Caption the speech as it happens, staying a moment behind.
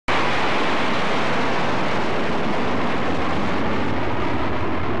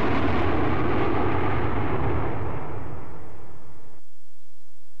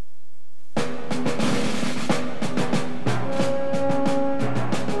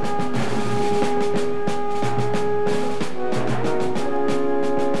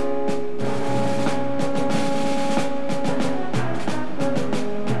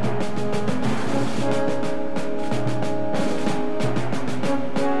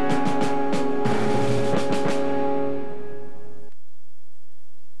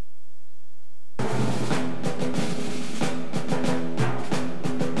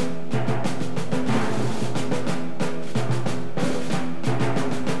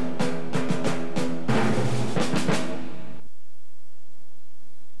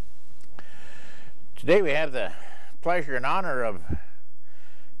Today we have the pleasure and honor of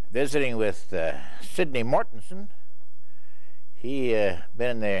visiting with Sydney Mortenson. He been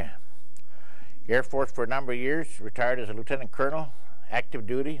in the Air Force for a number of years, retired as a lieutenant colonel, active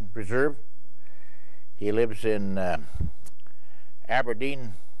duty in reserve. He lives in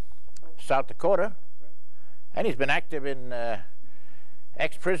Aberdeen, South Dakota, and he's been active in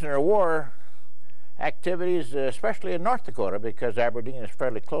ex-prisoner of war activities, especially in North Dakota, because Aberdeen is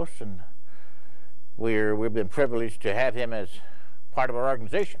fairly close, and we've been privileged to have him as part of our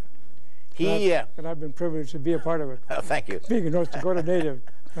organization. And I've been privileged to be a part of it. Oh, thank you. Being a North Dakota native.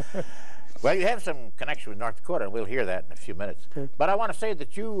 Well, you have some connection with North Dakota, and we'll hear that in a few minutes. Okay. But I want to say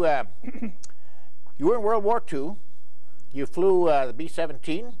that you you were in World War II. You flew the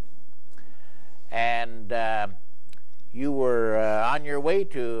B-17, and you were on your way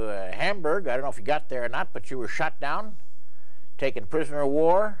to Hamburg. I don't know if you got there or not, but you were shot down, taken prisoner of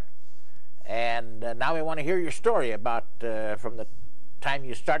war. And now we want to hear your story about from the time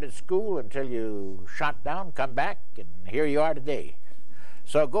you started school until you shot down, come back, and here you are today.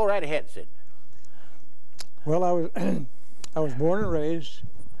 So go right ahead, Sid. Well, I was born and raised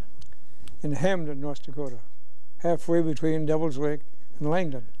in Hampden, North Dakota, halfway between Devil's Lake and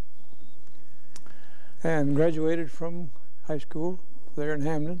Langdon, and graduated from high school there in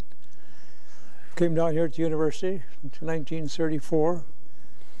Hampden. Came down here to the university in 1934.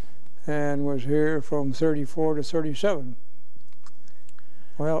 And was here from 34 to 37.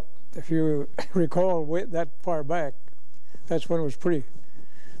 Well, if you recall that far back, that's when it was pretty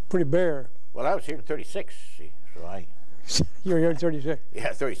bare. Well, I was here in 36, see, so I... You were here in 36?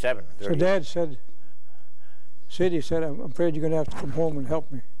 Yeah, 37. 38. So Dad said, Sid, he said, I'm afraid you're going to have to come home and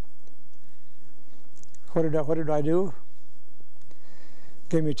help me. What did I do?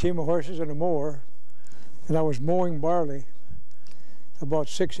 Gave me a team of horses and a mower, and I was mowing barley about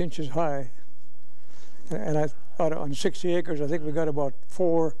 6 inches high, and on 60 acres, I think we got about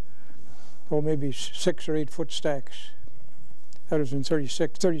 4, or maybe 6 or 8 foot stacks. That was in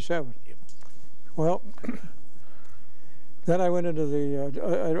 37. Yep. Well, then I went into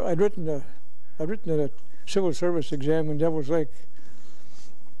the. I'd written a civil service exam in Devil's Lake.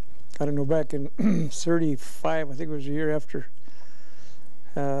 I don't know, back in 35. I think it was a year after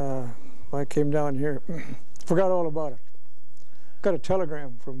I came down here. Forgot all about it. Got a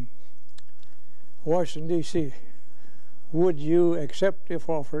telegram from Washington, D.C. Would you accept, if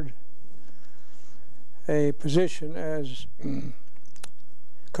offered, a position as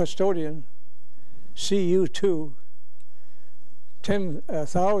custodian, CU2,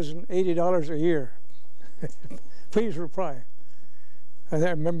 $10,080 a year? Please reply. And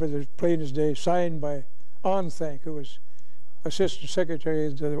I remember the plain as day, signed by Onthank, who was Assistant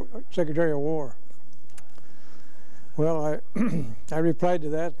Secretary to the Secretary of War. Well, I replied to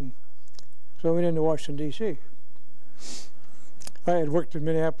that, and so I went into Washington, D.C. I had worked in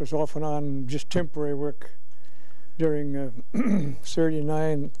Minneapolis off and on, just temporary work during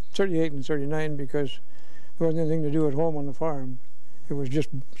 38 and 39, because there wasn't anything to do at home on the farm. It was just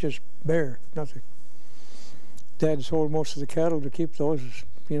bare, nothing. Dad sold most of the cattle to keep those,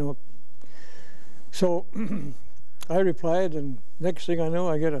 you know. So I replied, and next thing I know,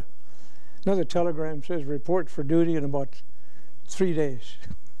 I get another telegram says report for duty in about 3 days.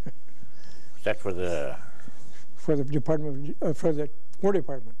 Is that for the? For the department, for the War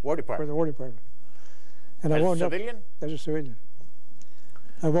Department. War Department. For the War Department. And as I wound a civilian? Up as a civilian.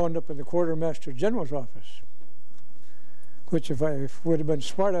 I wound up in the Quartermaster General's office, which if I would have been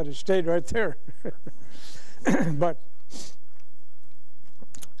smart, I'd have stayed right there. But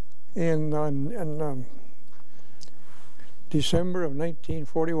in December of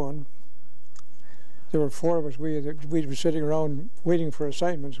 1941. There were 4 of us. We were sitting around waiting for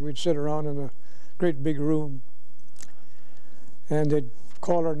assignments. We'd sit around in a great big room, and they'd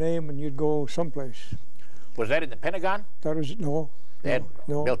call our name, and you'd go someplace. Was that in the Pentagon? That was no. They had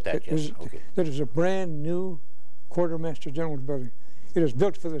built that yet? Okay. That is a brand new Quartermaster General's building. It was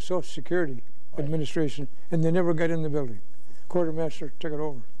built for the Social Security Administration, and they never got in the building. Quartermaster took it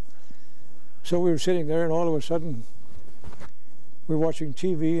over. So we were sitting there, and all of a sudden, we were watching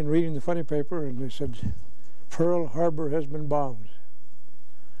TV and reading the funny paper, and they said, Pearl Harbor has been bombed.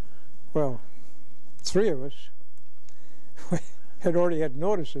 Well, 3 of us had already had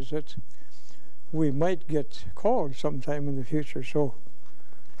notices that we might get called sometime in the future, so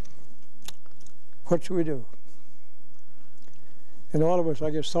what should we do? And all of us,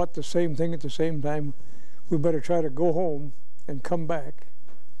 I guess, thought the same thing at the same time. We better try to go home and come back,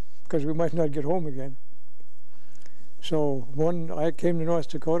 because we might not get home again. So I came to North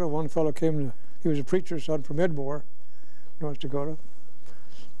Dakota, one fellow came to, he was a preacher's son from Edmore, North Dakota,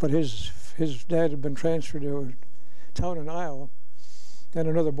 but his his dad had been transferred to a town in Iowa, and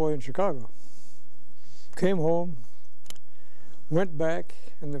another boy in Chicago. Came home, went back,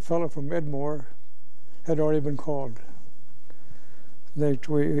 and the fellow from Edmore had already been called. They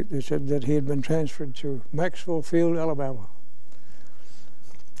said that he had been transferred to Maxwell Field, Alabama.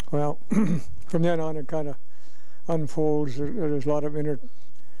 Well, from then on, it kind of unfolds. There's a lot of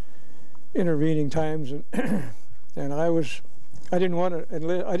intervening times, and and I didn't want to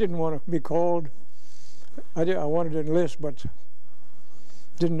enlist. I didn't want to be called. I wanted to enlist, but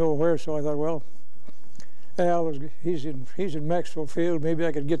didn't know where. So I thought, well, Al he's in Maxwell Field. Maybe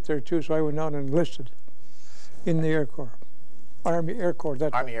I could get there too. So I went out and enlisted in the Air Corps, Army Air Corps.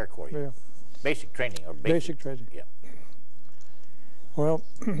 That Army Air Corps. Yeah. Basic training or basic training. Yeah. Well,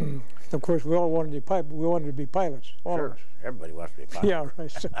 of course, we all wanted to be we wanted to be pilots. All of us. Everybody wants to be a pilot. Yeah,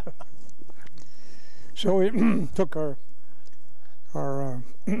 right. So we took our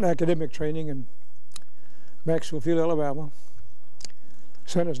academic training in Maxwell Field, Alabama.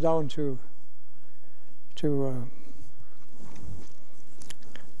 Sent us down to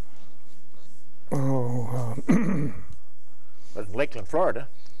Lakeland, Florida.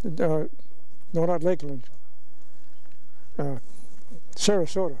 No, not Lakeland.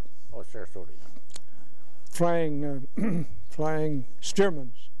 Sarasota. Oh, Sarasota. Yeah. Flying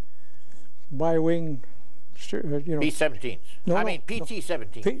Stearmans, bi-wing, B-17s. No, I mean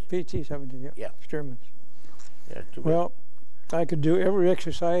PT-17s. PT-17, yeah. Yeah. Stearmans. Yeah, well, I could do every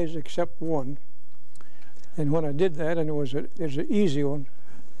exercise except one, and when I did that, and it was an easy one,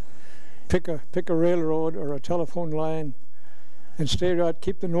 pick a railroad or a telephone line, and stay right,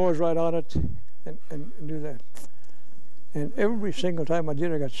 keep the nose right on it, and do that. And every single time I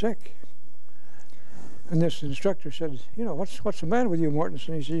did, I got sick. And this instructor said, you know, what's the matter with you,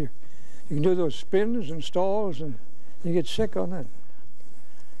 Mortenson? He said, you can do those spins and stalls, and you get sick on that.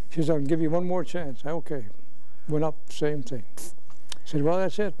 She says, I'll give you one more chance. Okay. Went up, same thing. Said, well,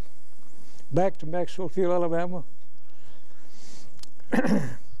 that's it. Back to Maxwell Field, Alabama.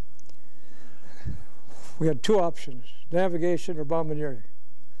 We had two options, navigation or bombardiering.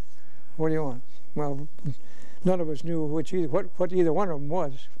 What do you want? Well, none of us knew what either one of them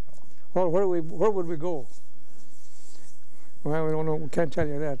was. Well, where would we go? Well, we don't know. We can't tell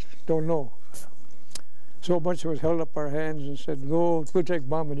you that. Don't know. So a bunch of us held up our hands and said, "Go. We'll take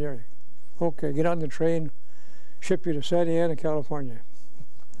bombardiering." Okay, get on the train. Ship you to Santa Ana, California.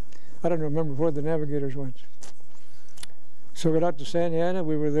 I don't remember where the navigators went. So we got out to Santa Ana.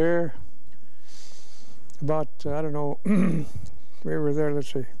 We were there about I don't know. We were there.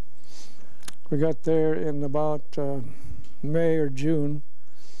 Let's see. We got there in about May or June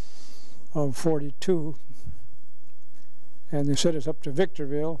of '42, and they sent us up to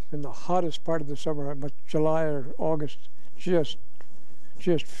Victorville in the hottest part of the summer, July or August, just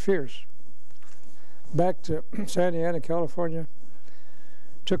fierce. Back to Santa Ana, California,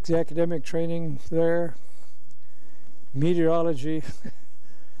 took the academic training there, meteorology,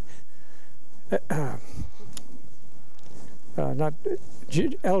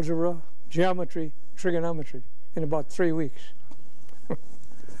 algebra, geometry, trigonometry in about 3 weeks.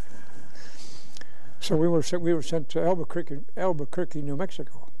 So we were sent to Albuquerque, New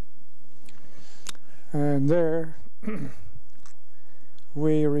Mexico, and there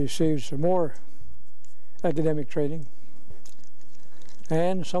we received some more academic training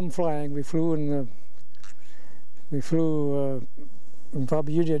and some flying. We flew and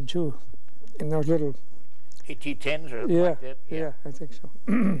probably you did too, in those little AT-10s or yeah, like that? Yeah, I think so.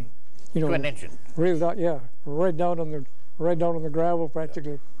 You know, Twin engine. Right down on the gravel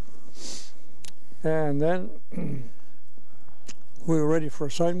practically. And then we were ready for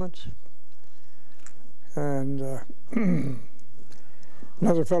assignments, and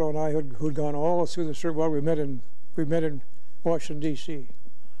another fellow and I who'd gone all through the service. Well, we met in Washington D.C.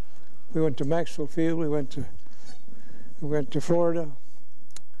 We went to Maxwell Field. We went to Florida.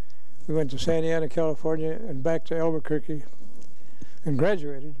 We went to Santa Ana, California, and back to Albuquerque, and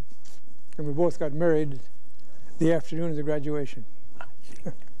graduated. And we both got married the afternoon of the graduation.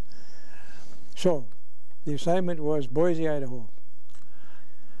 So, the assignment was Boise, Idaho,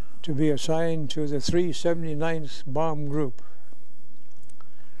 to be assigned to the 379th Bomb Group.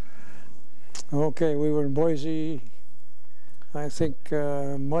 Okay, we were in Boise, I think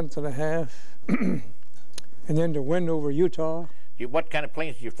a month and a half, and then to Wendover, Utah. What kind of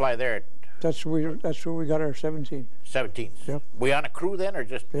planes did you fly there? That's where we got our 17. 17s. Yep. Were you on a crew then, or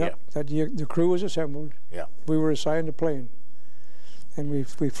just? Yep. Yeah. The crew was assembled. Yeah. We were assigned a plane, and we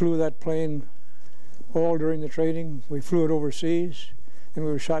flew that plane all during the training. We flew it overseas, and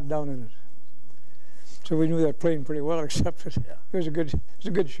we were shot down in it. So we knew that plane pretty well, except it was a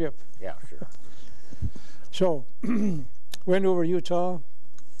good ship. Yeah, sure. So went over Utah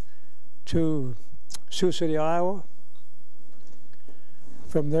to Sioux City, Iowa.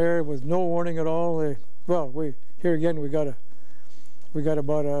 From there, with no warning at all, here again we got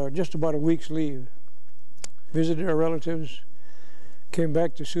about just about a week's leave. Visited our relatives, came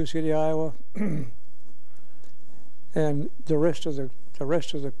back to Sioux City, Iowa, and the rest of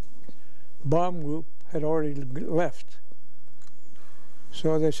the bomb group had already left.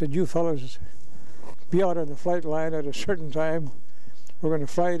 So they said, "You fellows be out on the flight line at a certain time. We're going to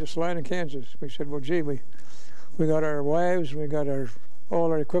fly to Salina, Kansas." We said, "Well, gee, we got our wives, we got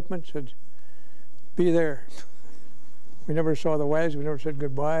all our equipment, said, be there." We never saw the wives, we never said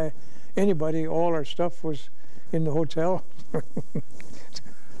goodbye. Anybody, all our stuff was in the hotel.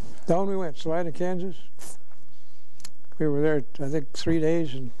 Down we went, Salina, Kansas. We were there, I think, 3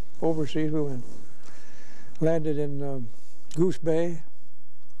 days, and overseas we went. Landed in Goose Bay.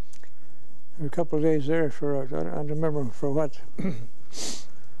 A couple of days there for, I don't remember for what.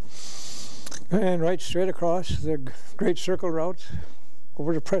 And right straight across the Great Circle Route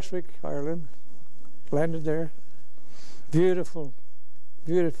over to Prestwick, Ireland. Landed there. Beautiful,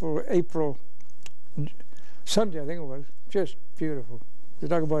 beautiful April, Sunday I think it was, just beautiful. You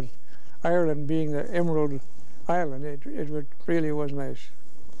talk about Ireland being the Emerald Island, it really was nice.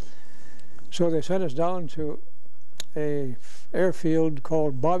 So they sent us down to a airfield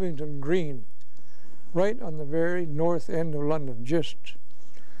called Bovington Green, right on the very north end of London.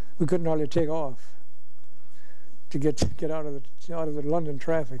 We couldn't hardly take off to get out of the London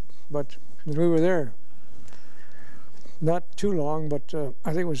traffic, but we were there. Not too long, but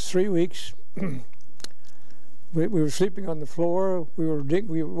I think it was 3 weeks. We were sleeping on the floor. We were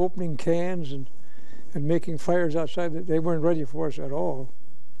opening cans and making fires outside. They weren't ready for us at all.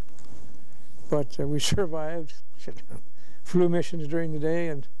 But we survived. Flew missions during the day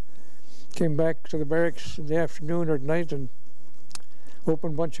and came back to the barracks in the afternoon or at night and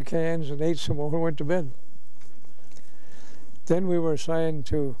opened a bunch of cans and ate some more and went to bed. Then we were assigned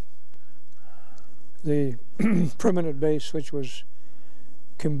to the permanent base, which was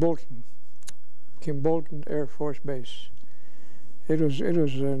Kimbolton Air Force Base. It was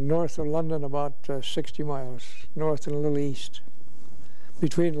north of London, about 60 miles, north and a little east,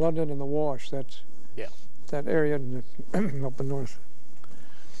 between London and the Wash, that area up in north.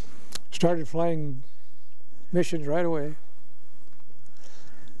 Started flying missions right away.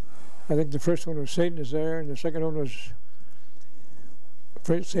 I think the first one was Saint Nazaire, and the second one was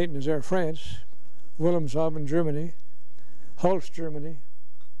Saint Nazaire, France, Wilhelmshaven, Germany, Hulst, Germany,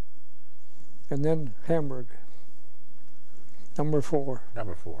 and then Hamburg, number 4.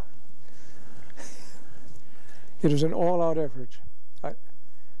 Number 4. It was an all-out effort.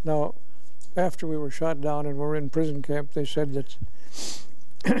 Now, after we were shot down and were in prison camp, they said that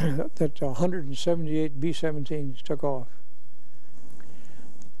that 178 B-17s took off,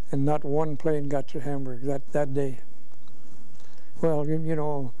 and not one plane got to Hamburg that day. Well, you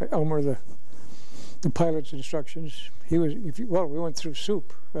know, Elmer, the pilot's instructions, we went through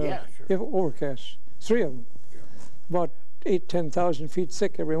soup, overcasts, 3 of them, about 10,000 feet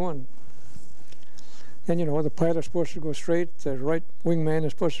thick, every one. And you know, the pilot's supposed to go straight, the right wingman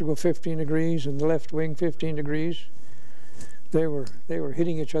is supposed to go 15 degrees, and the left wing 15 degrees. They were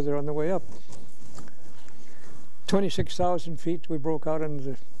hitting each other on the way up. 26,000 feet, we broke out in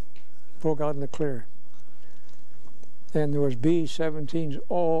the clear. And there was B-17s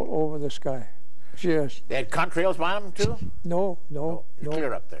all over the sky. Just. They had contrails on them too? No.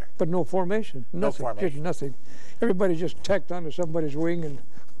 Clear up there. But no formation. Nothing. No formation. Just nothing. Everybody just tacked onto somebody's wing, and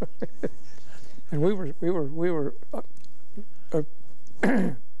and we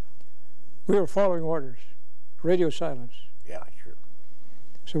were following orders, radio silence. Yeah, sure.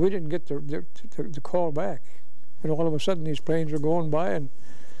 So we didn't get the call back, and all of a sudden these planes were going by and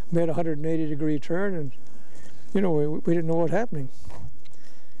made a 180-degree turn, and you know, we didn't know what was happening.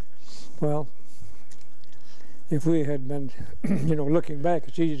 Well, if we had been, you know, looking back,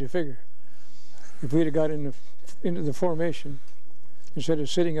 it's easy to figure. If we'd have got into the formation, instead of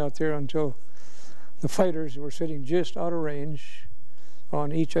sitting out there until the fighters were sitting just out of range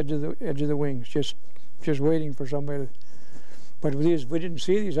on each edge of the wings, just waiting for somebody. But with these, we didn't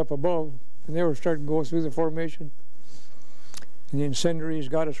see these up above, and they were starting to go through the formation. And the incendiaries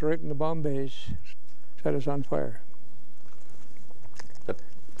got us right in the bomb bays, set us on fire. The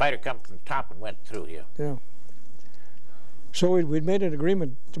fighter come from the top and went through you. Yeah. So we'd made an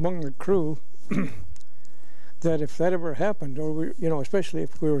agreement among the crew that if that ever happened, or you know, especially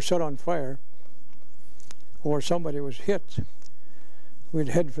if we were set on fire, or somebody was hit, we'd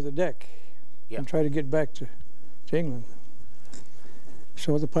head for the deck, and try to get back to England.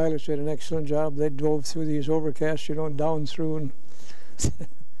 So the pilots did an excellent job. They drove through these overcasts, you know, down through, and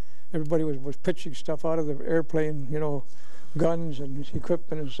everybody was pitching stuff out of the airplane, you know, guns and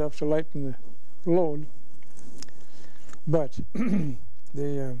equipment and stuff to lighten the load. But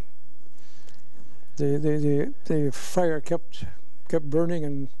the fire kept burning,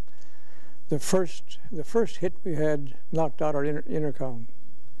 and the first hit we had knocked out our intercom.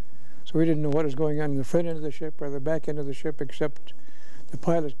 So we didn't know what was going on in the front end of the ship or the back end of the ship, except the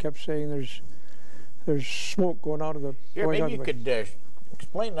pilot kept saying there's smoke going out of the... Here, maybe you could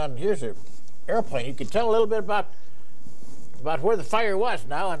explain on, here's an airplane. You could tell a little bit about where the fire was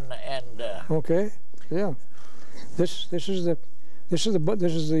now, and okay, yeah. This is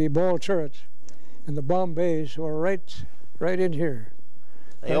the ball turret, and the bomb bays were right in here.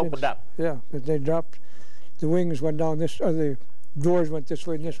 They opened up. Yeah, they dropped. The wings went down this, or the doors went this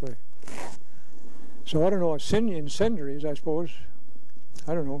way and this way. So I don't know, incendiaries, I suppose.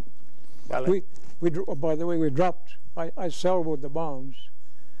 I don't know. Well, by the way, we dropped. I salvoed the bombs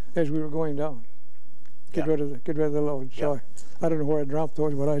as we were going down. Get rid of the load. So I don't know where I dropped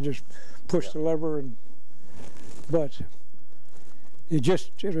those, but I just pushed the lever, and but it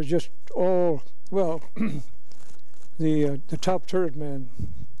was just all, well. The top turret man,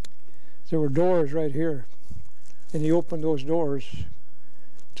 there were doors right here, and he opened those doors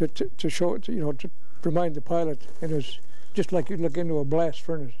to show it, you know, to remind the pilot. And it was just like you'd look into a blast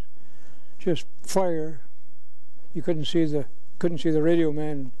furnace, just fire. You couldn't see the radio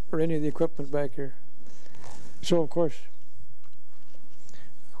man or any of the equipment back here. So of course,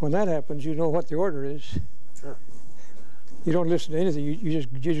 when that happens, you know what the order is. Sure. You don't listen to anything. You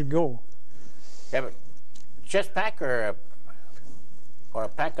just go. Yeah, but chest pack or a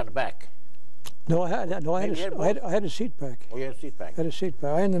pack on the back? No, I had a seat pack. Oh, you had a seat pack. I had a seat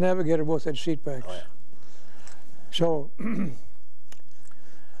pack. I and the navigator both had seat packs. Oh, yeah. So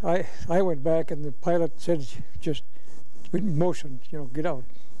I went back, and the pilot said, just motion, you know, get out.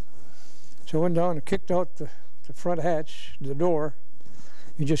 So I went down and kicked out the front hatch, the door.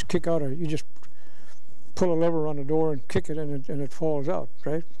 You just kick out, you just pull a lever on the door and kick it, and it falls out,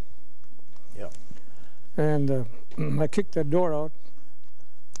 right? Yeah. And I kicked that door out,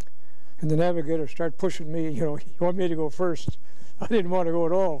 and the navigator started pushing me. You know, he wanted me to go first. I didn't want to go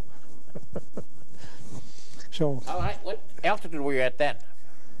at all. So. What altitude were you at then?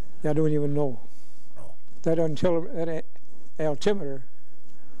 I don't even know. Oh. That altimeter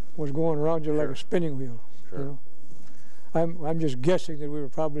was going around you like a spinning wheel. Sure. You know, I'm just guessing that we were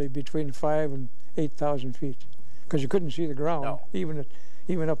probably between 5,000 and 8,000 feet, because you couldn't see the ground. No.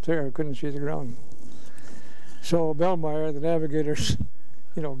 Even up there, I couldn't see the ground. So Bellmeyer, the navigators,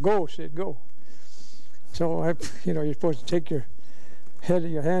 you know, said go. So you know, you're supposed to take your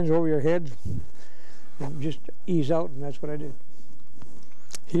hands over your head and just ease out, and that's what I did.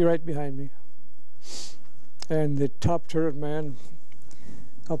 He right behind me, and the top turret man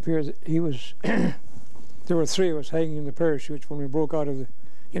up here, he was. There were three of us hanging in the parachutes when we broke out of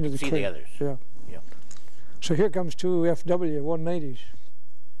into the see crate. The others. Yeah. Yeah. So here comes two FW 190s.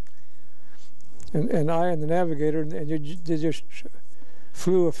 And I and the navigator, and they just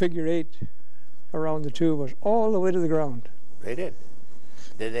flew a figure 8 around the two of us, all the way to the ground. They did.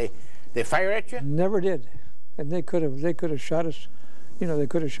 Did they fire at you? Never did. And they could have shot us. You know, they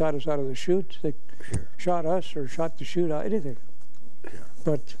could have shot us out of the chute. They shot us or shot the chute out, anything. Yeah.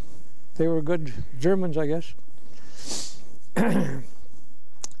 But they were good Germans, I guess.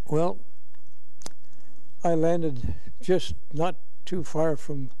 Well, I landed just not too far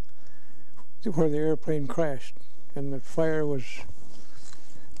from where the airplane crashed, and the fire was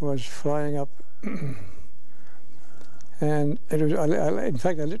flying up. And it was, in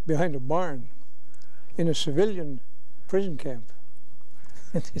fact, I lit behind a barn in a civilian prison camp.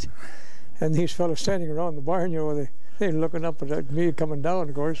 And these fellows standing around the barn, you know, they're looking up at me coming down,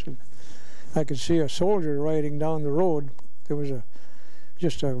 of course, and I could see a soldier riding down the road. There was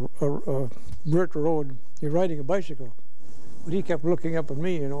just a dirt road. He's riding a bicycle, but he kept looking up at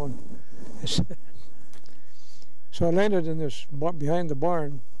me, you know. So I landed in this behind the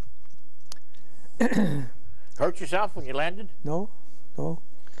barn. Hurt yourself when you landed? No, no.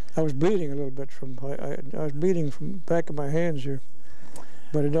 I was bleeding a little bit from I was bleeding from the back of my hands here,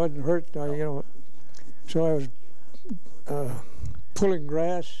 but it doesn't hurt. You know. So I was pulling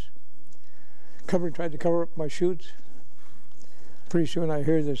grass, tried to cover up my chutes. Pretty soon I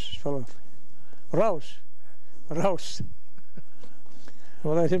hear this fellow, "Raus, raus."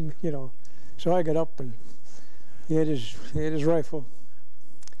 Well, I didn't, you know. So I got up, and he had his rifle.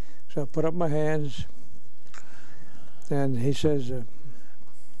 So I put up my hands, and he says,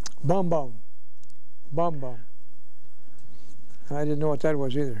 "Bomb bomb." bomb. I didn't know what that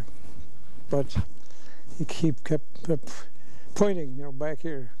was either, but he kept pointing, you know, back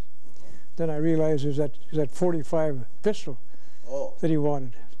here. Then I realized it was that 45 pistol that he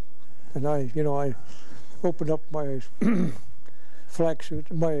wanted, and I opened up my flak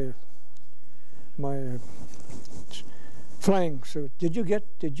suit, my flying suit. Did you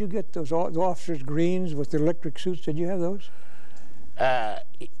get those the officers' greens with the electric suits? Did you have those?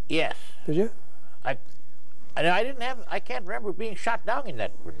 Yes. Did you? I didn't have. I can't remember being shot down in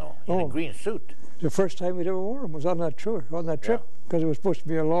that, in a green suit. The first time we'd ever wore them was on that tour, trip, because it was supposed to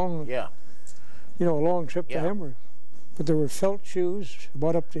be a long, a long trip to Hamburg. But there were felt shoes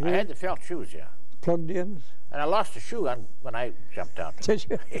about up to here. I had the felt shoes, yeah. Plugged in. And I lost a shoe when I jumped out. Did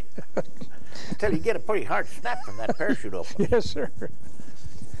you? Until you get a pretty hard snap from that parachute open. Yes, sir.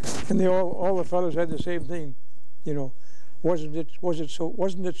 And all the fellows had the same thing, you know. Wasn't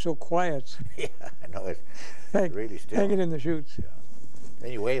it so quiet? Yeah, I know it's really still. Hanging in the chutes. Yeah.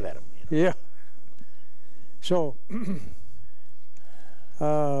 Then you wave at them. You know? Yeah. So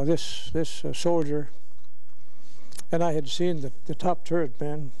this soldier, and I had seen the top turret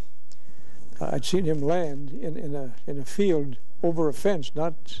man. I'd seen him land in a field over a fence,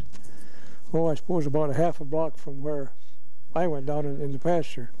 not, I suppose about a half a block from where I went down in the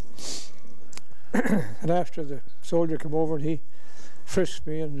pasture. And after the soldier came over and he frisked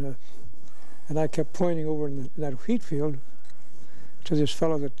me, and I kept pointing over in that wheat field to this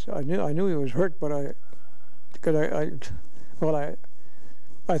fellow that I knew he was hurt, but I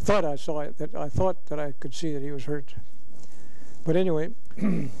thought I saw it, I thought that I could see that he was hurt. But anyway,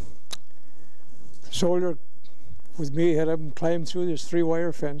 the soldier with me had him climb through this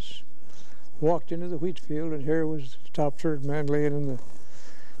 3-wire fence, walked into the wheat field, and here was the top turret man laying in the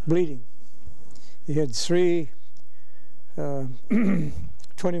bleeding. He had 3 20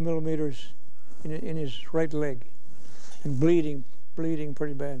 millimeters in his right leg, and bleeding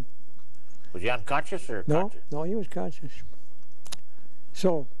pretty bad. Was he unconscious or conscious? No, he was conscious.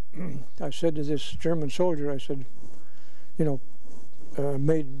 So I said to this German soldier, I said,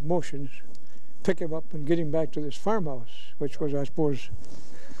 made motions, pick him up and get him back to this farmhouse, which was, I suppose,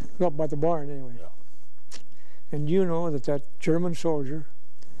 up by the barn anyway. Yeah. And you know that German soldier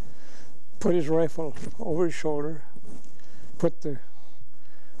put his rifle over his shoulder, put the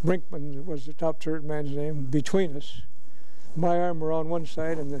Brinkman, that was the top turret man's name, between us, my arm around one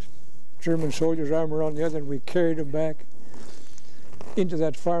side and the German soldier's arm around the other, and we carried him back into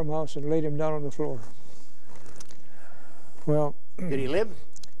that farmhouse and laid him down on the floor. Well, did he live?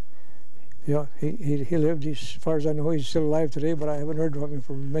 Yeah, he lived. As far as I know, he's still alive today, but I haven't heard from him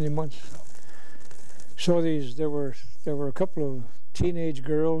for many months. So there were a couple of teenage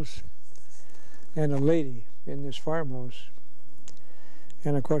girls and a lady in this farmhouse.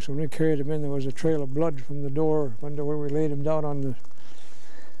 And of course, when we carried him in, there was a trail of blood from the door under where we laid him down on the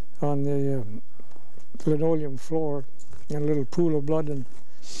linoleum floor, and a little pool of blood. And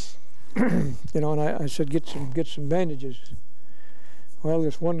and I said, get some bandages. Well,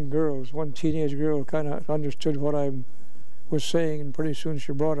 this one teenage girl, kind of understood what I was saying, and pretty soon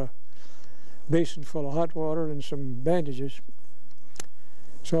she brought a basin full of hot water and some bandages.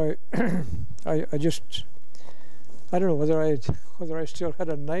 So I don't know whether I still had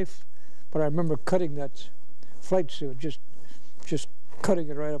a knife, but I remember cutting that flight suit, just cutting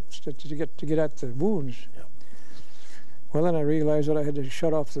it right up to get at the wounds. Yeah. Well, then I realized that I had to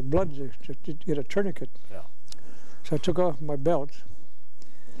shut off the blood to get a tourniquet. Yeah. So I took off my belt,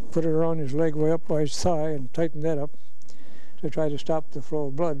 put it around his leg way up by his thigh, and tightened that up to try to stop the flow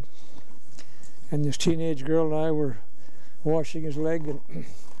of blood. And this teenage girl and I were washing his leg,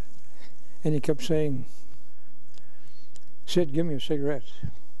 and he kept saying, "Sid, give me a cigarette."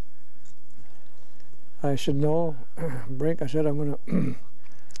 I said, "No, Brink." I said, "I'm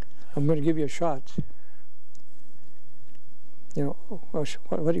gonna give you a shot." What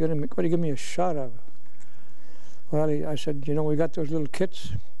are you gonna give me a shot of? Well, I said, we got those little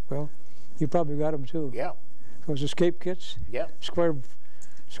kits. Well, you probably got them too. Yeah. Those escape kits. Yeah.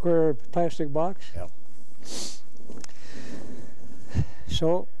 Square plastic box. Yeah.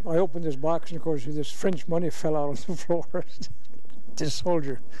 So I opened this box, and of course this French money fell out on the floor. This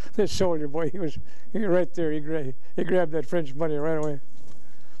soldier boy, he was right there. He grabbed that French money right away.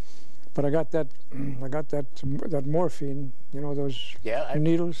 But I got that morphine, those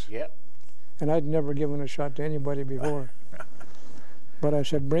needles. Yeah. And I'd never given a shot to anybody before. But I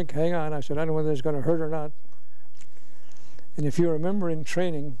said, "Brink, hang on." I said, "I don't know whether it's going to hurt or not." And if you remember in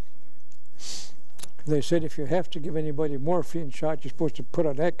training, they said if you have to give anybody a morphine shot, you're supposed to put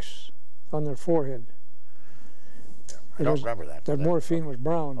an X on their forehead. I don't remember that. That morphine was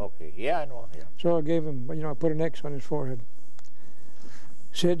brown. Okay, yeah, I know. Yeah. So I gave him, I put an X on his forehead.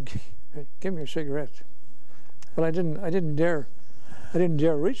 Said, "Give me a cigarette." But I didn't dare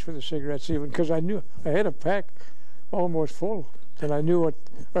reach for the cigarettes even, because I knew I had a pack almost full, and I knew what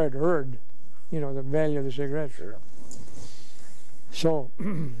I'd heard, the value of the cigarette. Sure. So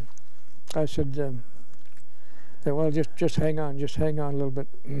I said, "Well, just hang on a little bit."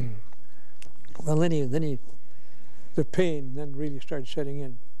 Well, then the pain then really started setting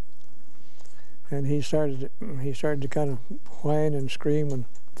in, and he started to kind of whine and scream,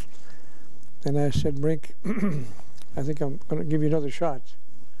 and I said, "Brink, I think I'm going to give you another shot.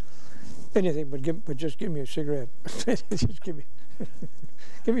 Anything, but just give me a cigarette. Just give me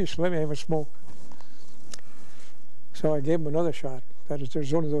let me have a smoke." So I gave him another shot. That is,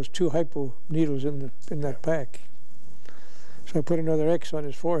 there's only those 2 hypo needles in that pack. So I put another X on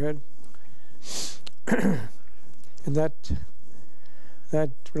his forehead, and that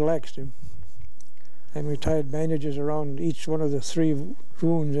relaxed him. And we tied bandages around each one of the 3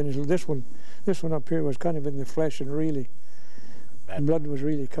 wounds, and this one up here was kind of in the flesh, and really, blood was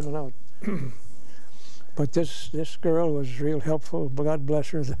really coming out. But this girl was real helpful. God bless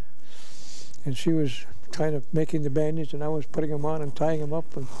her. And she was kind of making the bandage, and I was putting them on and tying them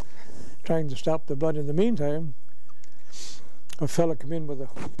up and trying to stop the blood. In the meantime, a fellow came in with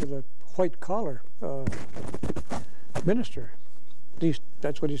a white collar, minister. At least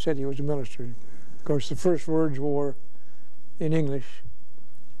that's what he said. He was a minister. Of course, the first words were in English,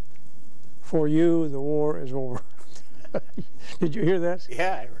 "For you, the war is over." Did you hear that?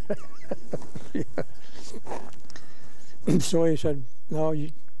 Yeah, I heard that. Yeah. So he said, "No,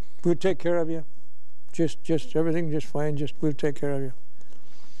 we'll take care of you. Just everything just fine. We'll take care of you."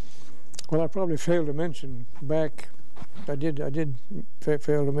 Well, I probably failed to mention back. I did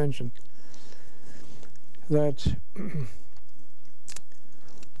fail to mention that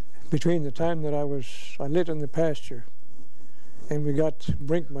between the time that I lit in the pasture and we got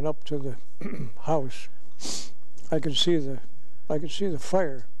Brinkman up to the house, I could see the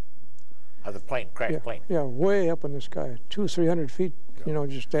fire. Of the plane, crashed plane. Yeah, way up in the sky, 200-300 feet,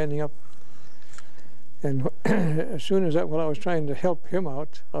 just standing up. And as soon as while I was trying to help him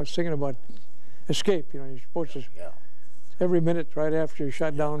out, I was thinking about escape. You're supposed to, every minute right after you're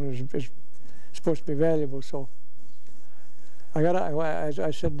shot down is supposed to be valuable. So I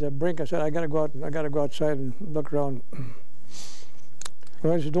said to Brink, I said, I gotta go outside and look around.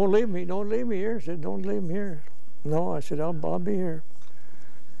 Well, I said, don't leave me here. I said, "Don't leave me here." "No," I said, I'll be here.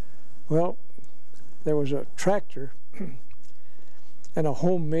 Well, there was a tractor and a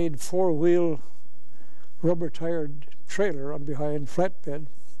homemade 4-wheel rubber-tired trailer on behind flatbed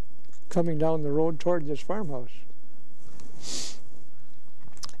coming down the road toward this farmhouse.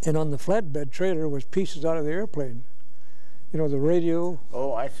 And on the flatbed trailer was pieces out of the airplane. The radio.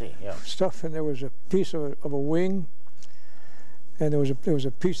 Oh, I see. Yeah. Stuff, and there was a piece of a wing, and there was a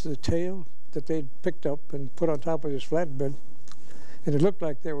piece of the tail that they'd picked up and put on top of this flatbed, and it looked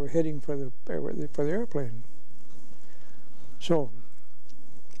like they were heading for the airplane. So,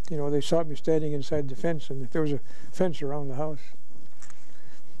 they saw me standing inside the fence, and there was a fence around the house,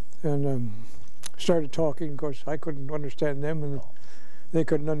 and started talking. Of course, I couldn't understand them, and they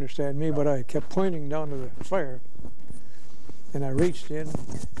couldn't understand me, but I kept pointing down to the fire, and I reached in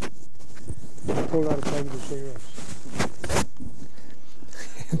and pulled out a package of cigarettes.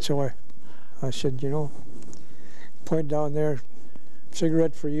 And so I said, point down there,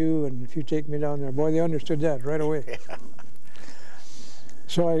 cigarette for you, and if you take me down there. Boy, they understood that right away. Yeah.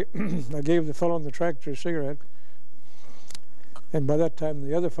 So I gave the fellow on the tractor a cigarette, and by that time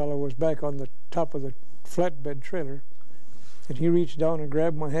the other fellow was back on the top of the flatbed trailer, and he reached down and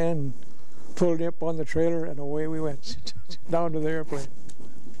grabbed my hand and pulled me up on the trailer, and away we went down to the airplane.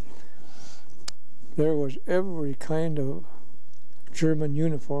 There was every kind of German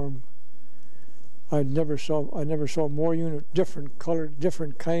uniform. I never saw more different colored,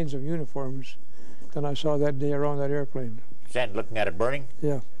 different kinds of uniforms than I saw that day around that airplane. Stand looking at it burning?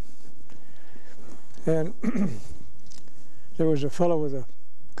 Yeah. And there was a fellow with a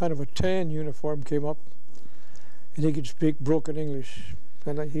kind of a tan uniform came up, and he could speak broken English.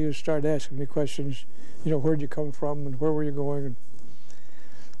 And he started asking me questions, where'd you come from and where were you going? And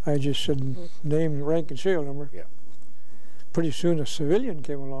I just said name, rank, and serial number. Yeah. Pretty soon a civilian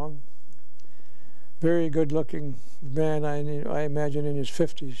came along, very good-looking man, I imagine in his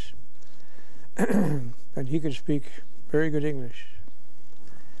 50s, and he could speak very good English.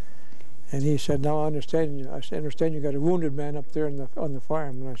 And he said, "Now I understand you. I understand you got a wounded man up there on the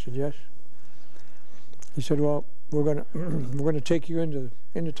farm." And I said, "Yes." He said, "Well, we're gonna take you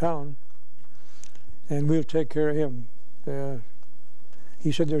into town, and we'll take care of him. Yeah.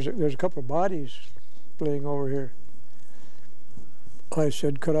 He said, there's a couple of bodies laying over here. I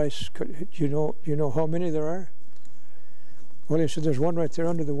said, do you know how many there are? Well, he said, there's one right there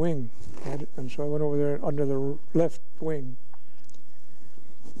under the wing. And so I went over there under the left wing.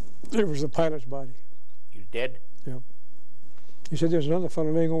 There was the pilot's body. He's dead? Yeah. He said, there's another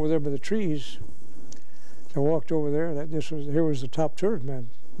fellow laying over there by the trees. So I walked over there. Here was the top turret man,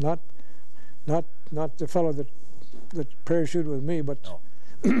 not the fellow that parachuted with me, but no.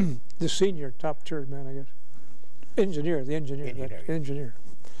 The senior top turret man, I guess. The engineer.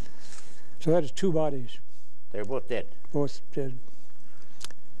 So that is two bodies. They're both dead. Both dead.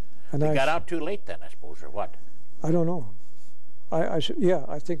 And they got out too late then, I suppose, or what? I don't know. Yeah,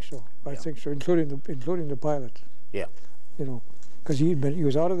 I think so. I think so, including the pilot. Yeah. You know, because he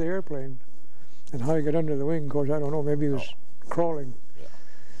was out of the airplane, and how he got under the wing, of course, I don't know. Maybe he was crawling. Yeah.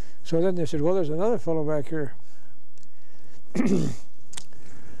 So then they said, well, there's another fellow back here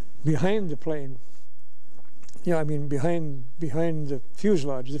behind the plane. Yeah, I mean behind the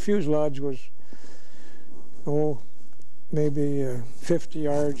fuselage. The fuselage was, maybe 50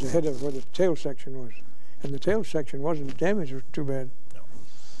 yards ahead of where the tail section was. And the tail section wasn't damaged too bad. No.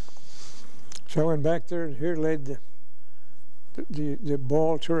 So I went back there, and here laid the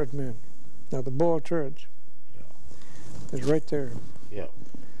ball turret man. Now the ball turret is right there. Yeah.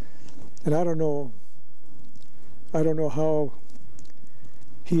 And I don't know how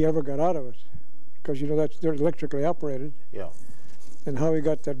he ever got out of it, because they're electrically operated. Yeah. And how he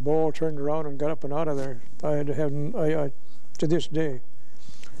got that ball turned around and got up and out of there, I had to have to this day.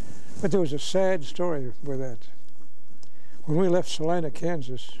 But there was a sad story with that. When we left Salina,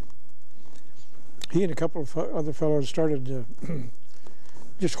 Kansas, he and a couple of other fellows started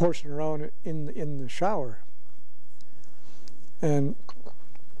just horsing around in the shower, and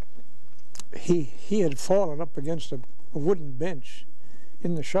he had fallen up against a wooden bench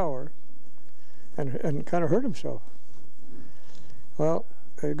in the shower and kind of hurt himself. Well,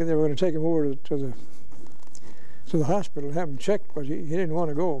 they were going to take him over to the hospital and have him checked, but he didn't want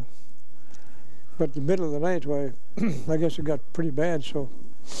to go. But in the middle of the night, I guess it got pretty bad, so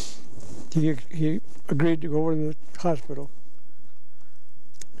he agreed to go over to the hospital.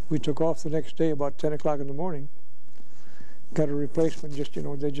 We took off the next day about 10 o'clock in the morning, got a replacement,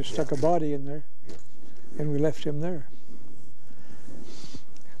 they just stuck a body in there, and we left him there.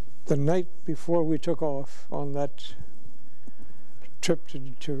 The night before we took off on that trip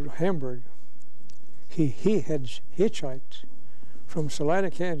to Hamburg, he had hitchhiked from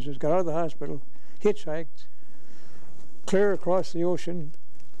Salina, Kansas, got out of the hospital, hitchhiked clear across the ocean,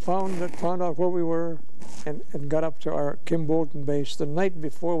 found out where we were, and got up to our Kim Bolton base the night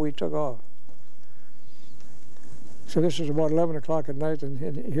before we took off. So this was about 11 o'clock at night,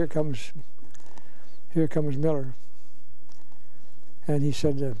 and here comes Miller, and he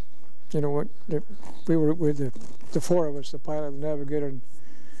said, you know what? We were with the four of us, the pilot, the navigator,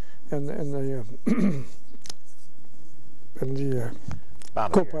 and the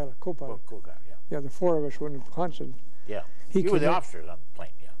co-pilot. Yeah, the four of us were in Hansen. Yeah. You were the officers on the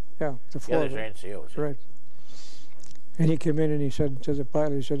plane, yeah. Yeah, the four of us. NCOs. Right. And he came in and he said to the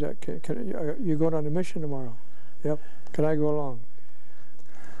pilot, he said, you going on a mission tomorrow? Yep. Can I go along?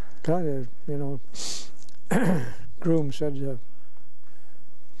 Kind of, Groom said,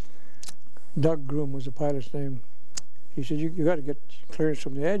 Doug Groom was the pilot's name. He said, you got to get clearance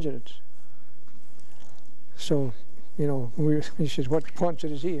from the adjutant. So, he said, what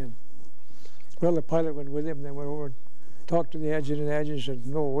Quonset is he in? Well, the pilot went with him. They went over and talked to the adjutant. The adjutant said,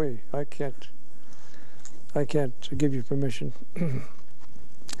 no way, I can't give you permission.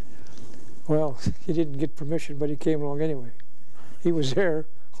 Well, he didn't get permission, but he came along anyway. He was there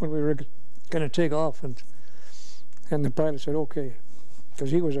when we were going to take off, and the pilot said, okay, because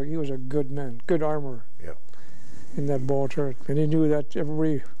he was a good man, good armorer. Yeah. In that ball turret, and he knew that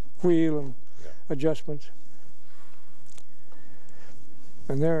every wheel and adjustment.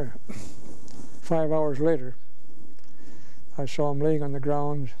 And there, 5 hours later, I saw him laying on the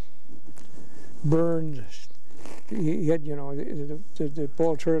ground, burned. He had, the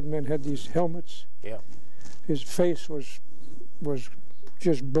ball turret men had these helmets. Yeah. His face was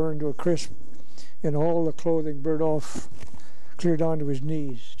just burned to a crisp, and all the clothing burned off, clear down to his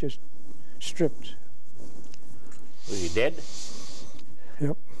knees, just stripped. Was he dead?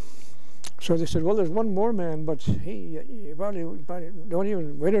 Yep. So they said, well, there's one more man, but he probably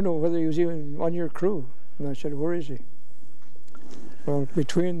we don't know whether he was even on your crew. And I said, where is he? Well,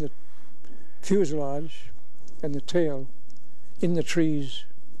 between the fuselage and the tail, in the trees,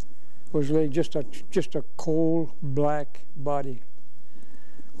 was laid just a coal black body,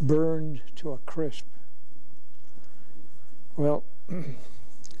 burned to a crisp. Well,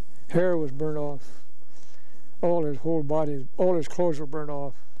 hair was burned off. All his whole body, all his clothes were burned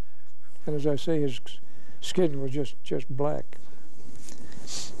off. And as I say, his skin was just black.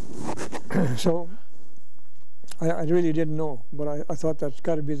 So I really didn't know, but I thought that's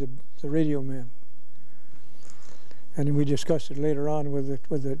got to be the radio man. And we discussed it later on with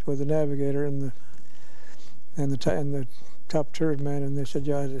the navigator and the top turret man, and they said,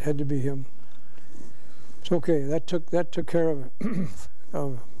 yeah, it had to be him. It's okay. That took care of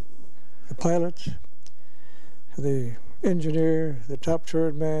the pilots, the engineer, the top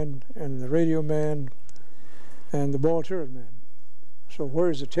turret man, and the radio man, and the ball turret man. So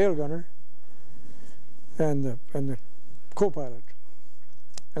where's the tail gunner and the co-pilot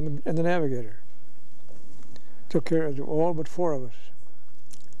and the navigator? Took care of all but 4 of us.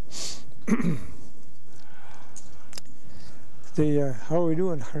 How are we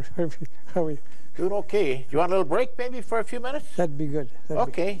doing? How are we? Doing okay. Do you want a little break maybe for a few minutes? That'd be good.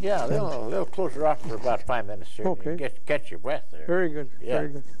 Okay, yeah, a little closer off for about 5 minutes here. Okay. Catch your breath there. Very good. Yeah. Very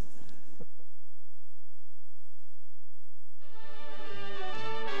good.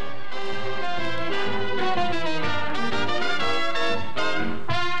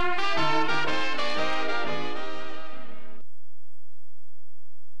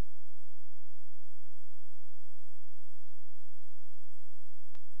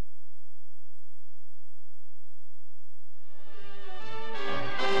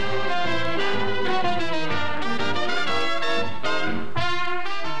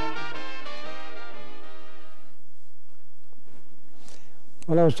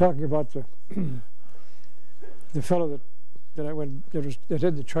 Well, I was talking about the fellow that I went that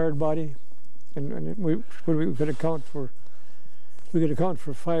had the charred body, and we could account for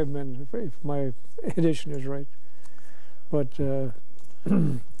 5 men if my addition is right. But the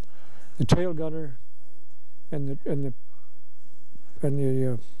tail gunner and the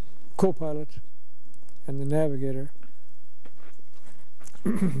co-pilot and the navigator.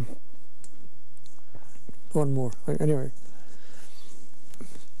 One more. Anyway.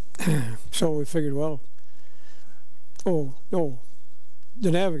 So we figured, well, oh no, the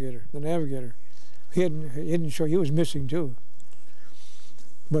navigator. He didn't show. He was missing too.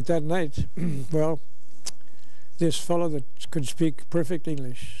 But that night, well, this fellow that could speak perfect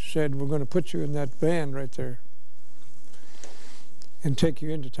English said, "We're going to put you in that van right there and take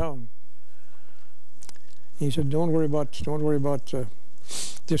you into town." He said, "Don't worry about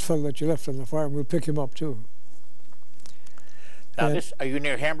this fellow that you left on the farm. We'll pick him up too." Now, are you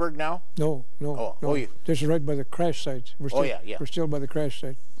near Hamburg now? No. This is right by the crash site. We're still, yeah. We're still by the crash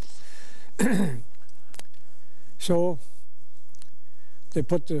site. So they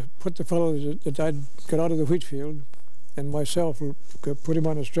put the fellow that I'd got out of the wheat field and myself, put him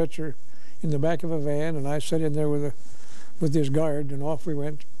on a stretcher in the back of a van, and I sat in there with this guard, and off we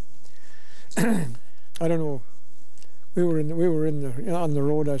went. I don't know. We were on the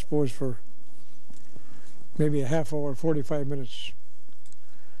road, I suppose, for maybe a half hour, 45 minutes,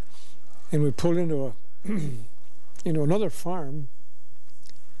 and we pulled into another farm,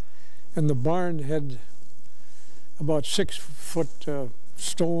 and the barn had about 6-foot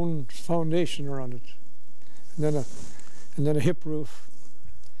stone foundation around it, and then a hip roof.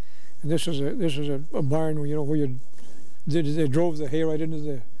 And this was a barn where they drove the hay right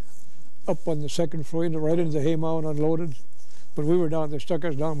into up on the second floor, right into the hay mound, unloaded, but we were down. They stuck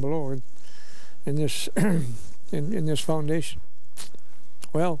us down below in this in this foundation.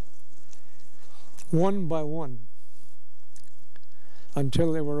 Well, one by one,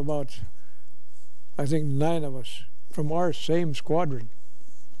 until there were about, I think, 9 of us from our same squadron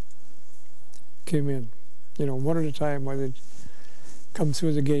came in, one at a time, while they'd come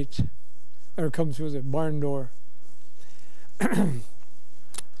through the gate or come through the barn door.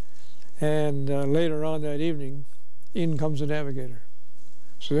 And later on that evening, in comes the navigator.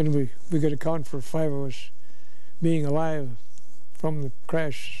 So then we could account for 5 of us being alive from the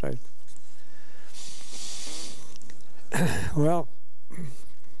crash site. Well,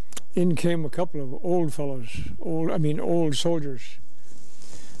 in came a couple of old fellows, old soldiers,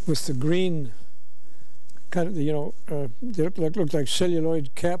 with the green kind of, they looked like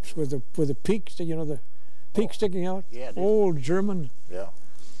celluloid caps with the peak, the peak sticking out. Yeah, old German. Yeah.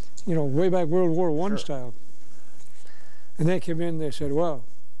 Way back World War I Sure. style. And they came in, they said, "Well,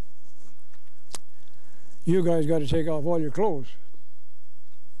 you guys got to take off all your clothes."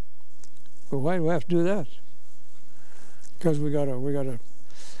 Well, why do we have to do that? Because we gotta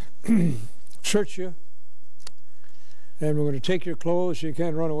search you, and we're going to take your clothes so you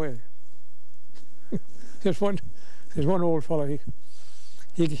can't run away. There's one old fellow.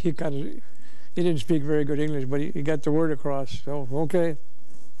 He he didn't speak very good English, but he got the word across. So, okay.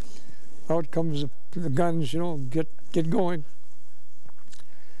 Out comes the guns, you know, get going.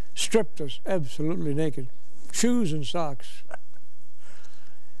 Stripped us absolutely naked. Shoes and socks.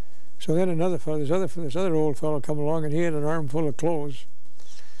 So then another fellow, this other old fellow come along, and he had an armful of clothes.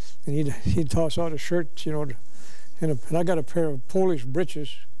 And he'd toss out a shirt, you know, and I got a pair of Polish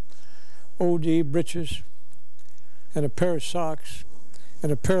breeches, OD breeches, and a pair of socks,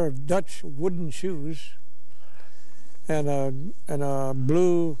 and a pair of Dutch wooden shoes, and a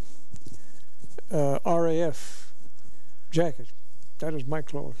blue RAF jacket. That was my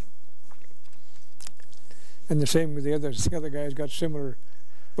clothes. And the same with the other guys got similar,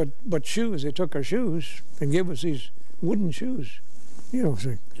 but shoes. They took our shoes and gave us these wooden shoes. You know,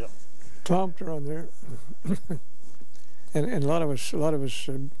 so Yeah. clomped around there, and a lot of us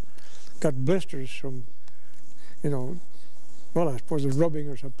got blisters from, you know, well, I suppose it's rubbing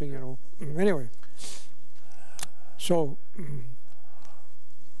or something, you know. Anyway, so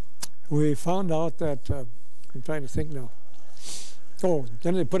we found out that I'm trying to think now. Oh,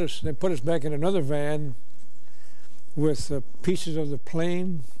 then they put us back in another van with pieces of the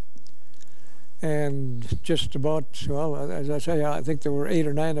plane. And just about, well, as I say, I think there were 8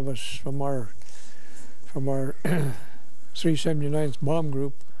 or 9 of us from our 379th bomb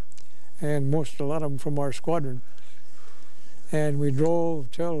group, and a lot of them from our squadron. And we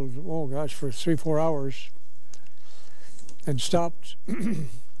drove till, oh gosh, for 3-4 hours, and stopped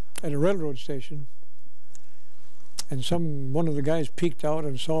at a railroad station. And one of the guys peeked out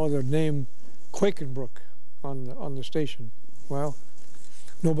and saw the name Quakenbrook on the station. Well,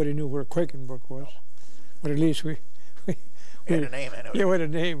 nobody knew where Quakenbrook was, but at least we had a name anyway. Yeah, we had a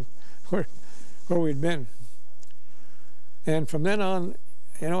name where we'd been. And from then on,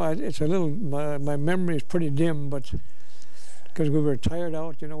 you know, it's a little, my memory is pretty dim, but because we were tired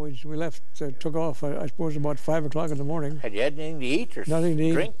out, you know, we left, took off, I suppose, about 5 o'clock in the morning. Had you had anything to eat or nothing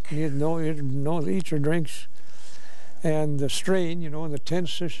to drink? Eat. No eats or drinks. And the strain, you know, and the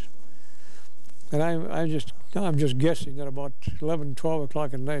tenseness. And I'm just guessing that about 11, 12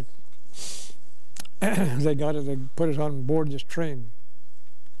 o'clock at night, they put us on board this train.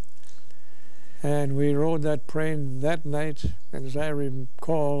 And we rode that train that night, and as I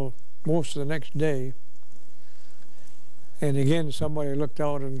recall, most of the next day. And again, somebody looked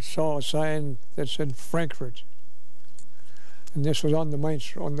out and saw a sign that said Frankfurt. And this was on the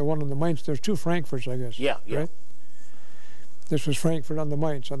Mainz, on the one on the Mainz. There's 2 Frankfurts, I guess. Yeah, yeah. Right? This was Frankfurt on the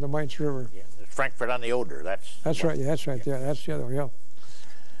Mainz River. Yeah, Frankfurt on the Oder. That's right. Yeah, that's right. Yeah, that's the other one. Yeah.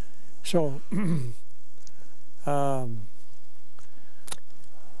 So,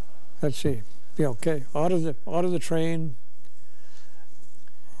 let's see. Yeah, okay. Out of the train,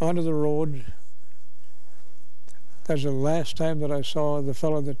 onto the road. That's the last time that I saw the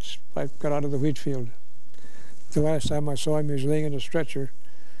fellow that I got out of the wheat field. The last time I saw him, he was laying in a stretcher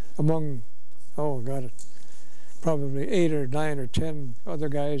among, oh God, probably 8 or 9 or 10 other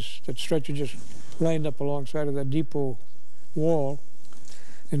guys. That stretcher just lined up alongside of that depot wall,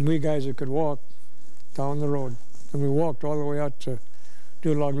 and we guys that could walk down the road. And we walked all the way out to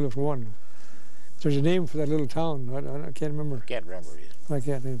Stalag Luft 1. There's a name for that little town. I can't remember. Can't remember either. I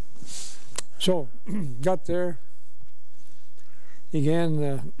can't name. So, got there.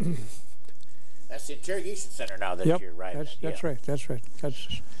 Again. That's the interrogation center now that you're right at. That's right. That's right.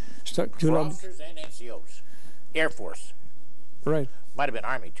 That's for officers and NCOs. Air Force. Right. Might have been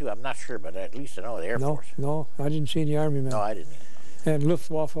Army too. I'm not sure, but at least I know the Air Force. No, I didn't see any Army men. No, I didn't either. And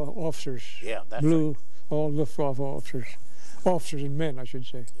Luftwaffe officers. Yeah, that's Blue, right. all Luftwaffe officers. Officers and men, I should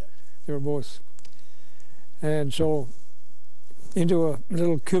say. Yeah. They were both. And so, into a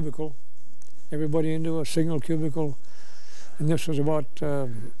little cubicle, everybody into a single cubicle, and this was about,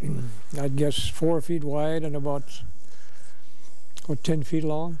 I'd guess, 4 feet wide and about, 10 feet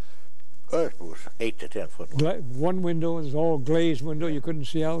long. I suppose 8 to 10 foot long. One window was all glazed window, you couldn't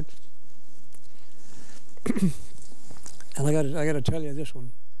see out. And I got to tell you this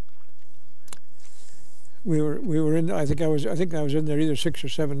one. We were in. I think I was in there either 6 or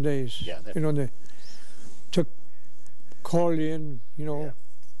 7 days. Yeah. You know, they called you in. You know, yeah.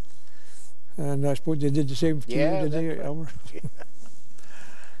 And I suppose they did the same to you, did they, Elmer?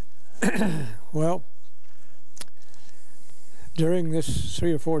 Yeah. Well, during this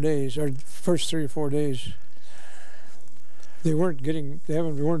 3 or 4 days, or first 3 or 4 days, they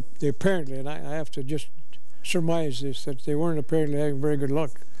apparently, and I have to just surmise this, that they weren't apparently having very good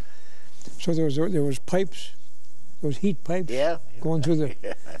luck. So there was pipes, those heat pipes, going through the,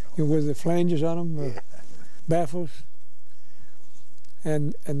 with the flanges on them, baffles,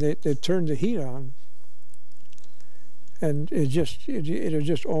 and they turned the heat on, and it was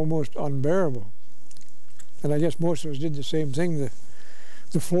just almost unbearable. And I guess most of us did the same thing.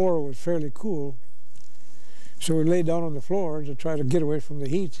 The floor was fairly cool, so we lay down on the floor to try to get away from the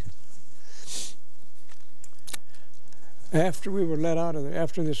heat. After we were let out of there,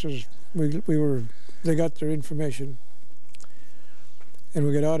 after this was, they got their information, and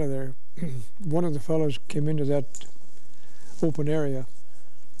we got out of there. One of the fellows came into that open area,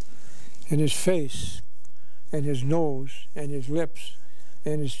 and his face and his nose and his lips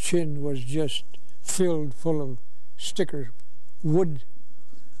and his chin was just filled full of wood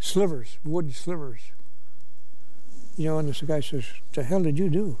slivers. You know, and this guy says, "What the hell did you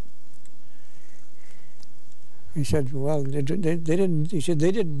do?" He said, "Well, they didn't." He said,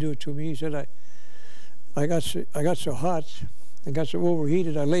 "They didn't do it to me." He said, "I got so hot, I got so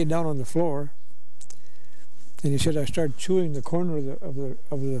overheated, I laid down on the floor." And he said, "I started chewing the corner of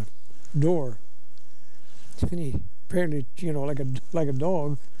the door." And he apparently, you know, like a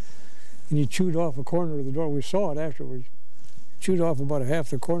dog, and he chewed off a corner of the door. We saw it afterwards. Chewed off about half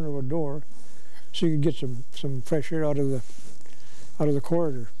the corner of a door, so you could get some fresh air out of the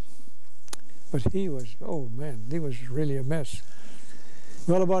corridor. But he was, oh man, he was really a mess.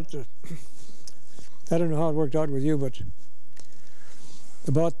 Well, I don't know how it worked out with you, but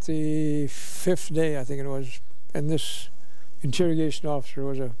about the 5th day, I think it was, and this interrogation officer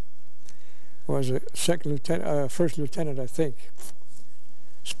was a first lieutenant, I think,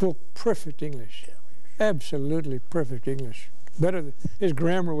 spoke perfect English, absolutely perfect English. His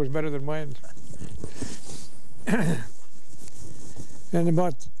grammar was better than mine. And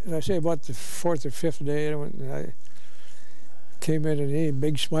about the 4th or 5th day, I came in, and he had a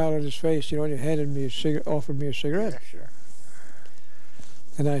big smile on his face, you know, and he offered me a cigarette. Yeah, sure.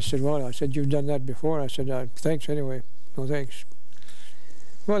 And I said, "Well," I said, "you've done that before." I said, "Thanks anyway." "No thanks."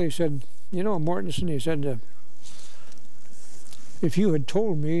 Well, he said, "You know, Mortenson," he said, "if you had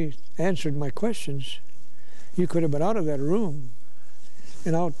told me, answered my questions, you could have been out of that room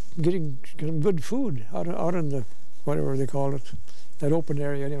and out getting some good food out in the, whatever they call it, that open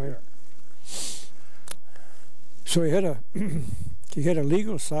area anyway." So he had a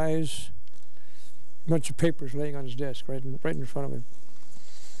legal size bunch of papers laying on his desk right in front of him.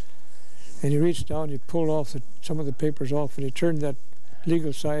 And he reached down, he pulled off some of the papers off, and he turned that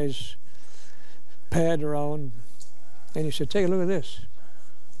legal size pad around, and he said, "Take a look at this."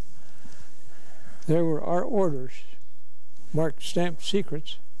 There were our orders, marked stamped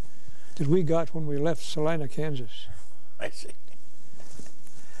secrets, that we got when we left Salina, Kansas. I see.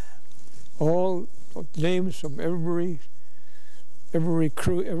 All names from every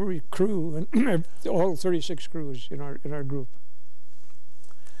crew, and all 36 crews in our group.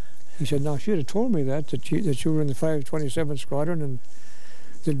 He said, "Now, if you'd have told me that you were in the 527th Squadron and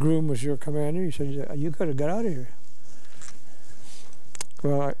that Groom was your commander," he said, "you could have got out of here."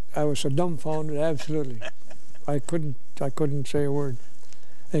 Well, I was so dumbfounded, absolutely. I couldn't say a word,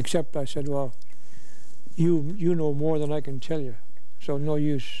 except I said, "Well, you know more than I can tell you, so no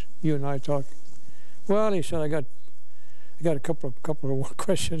use you and I talk." "Well," he said, I got a couple of more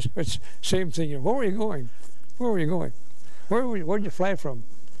questions. It's same thing. Where were you going? Where were you going? Where'd you fly from?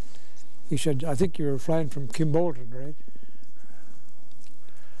 He said, "I think you were flying from Kimbolton, right?"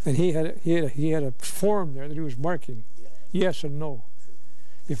 And he had a form there that he was marking, yes and no.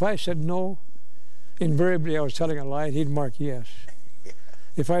 If I said no, invariably I was telling a lie, he'd mark yes.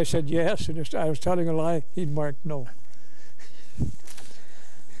 If I said yes and I was telling a lie, he'd mark no.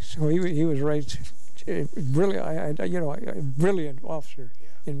 So he was right. Really, a brilliant officer,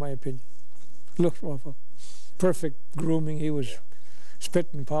 in my opinion. Looked awful. Perfect grooming. He was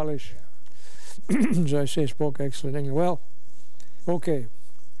spit and polish. As I say, spoke excellent English. Well, okay.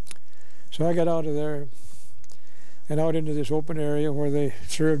 So I got out of there and out into this open area where they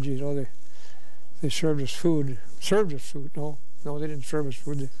served, you know, they served us food. Served us food? No, they didn't serve us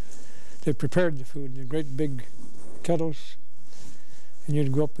food. They prepared the food in great big kettles, and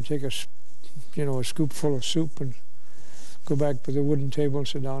you'd go up and take a scoop full of soup and go back to the wooden table and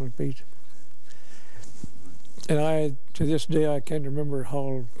sit down and eat. And to this day, I can't remember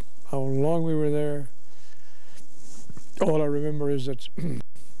how long we were there. All I remember is that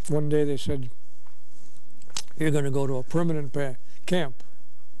one day they said, "You're going to go to a permanent camp,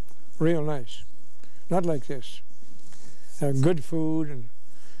 real nice, not like this. Good food and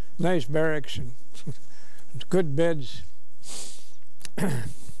nice barracks and good beds."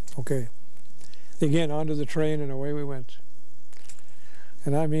 Okay. Again, onto the train, and away we went.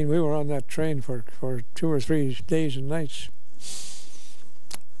 And I mean, we were on that train for 2 or 3 days and nights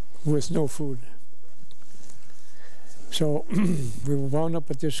with no food. So we wound up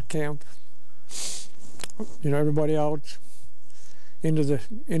at this camp everybody out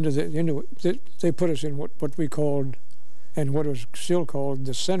they put us in what we called, and what was still called,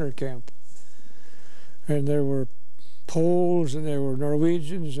 the center camp. And there were Poles, and there were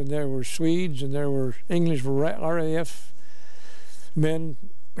Norwegians, and there were Swedes, and there were English RAF men,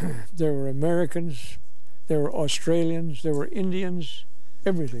 there were Americans, there were Australians, there were Indians,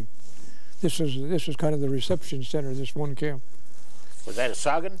 everything. This was kind of the reception center, this one camp. Was that a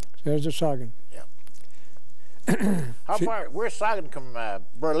Sagen? There's a Sagen. Yeah. How far, where's Sagen from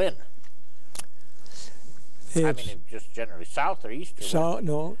Berlin? I mean, just generally south or east? Or south,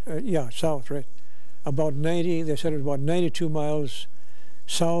 no, yeah, south, right. About 90, they said it was about 92 miles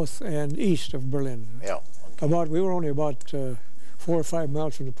south and east of Berlin. Yeah. Okay. We were only about 4 or 5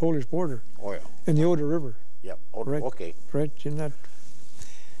 miles from the Polish border. Oh, yeah. In the Oder River. Yep. Oder, right, okay. Right, in that.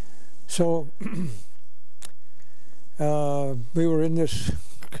 So, we were in this,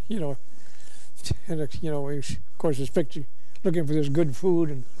 and we, of course, expecting, looking for this good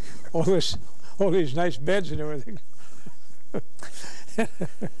food and all these nice beds and everything.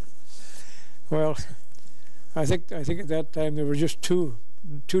 Well, I think at that time there were just two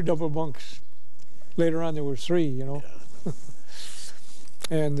double bunks. Later on there were 3, Yeah.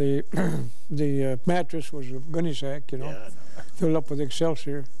 And the mattress was a gunny sack, Yeah, filled up with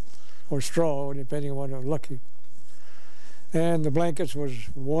Excelsior or straw, depending on what I was lucky. And the blankets was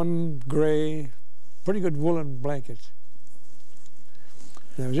one gray, pretty good woolen blanket.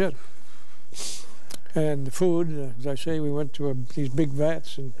 That was it. And the food, as I say, we went to these big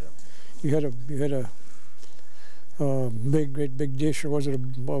vats, and you had a great big dish, or was it a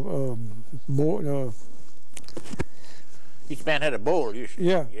bowl? Each man had a bowl usually.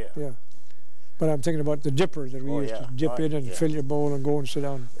 Yeah. But I'm thinking about the dipper that we used to dip in and fill your bowl and go and sit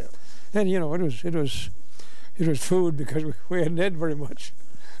down. Yeah. And it was food because we hadn't had very much.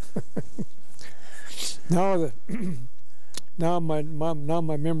 Now my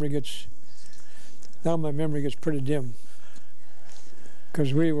memory gets pretty dim,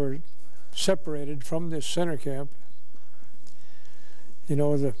 because we were separated from this center camp.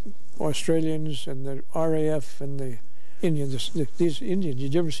 The Australians and the RAF and the Indians. These Indians,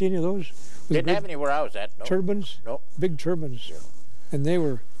 did you ever see any of those? Didn't have any where I was at. No. Turbans? Nope. Big turbans. Yeah. And they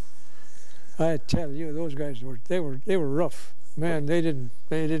were, I tell you, those guys were rough. Man, they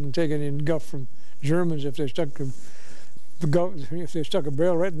didn't take any guff from Germans if they stuck a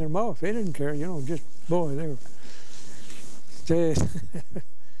barrel right in their mouth. They didn't care, just boy,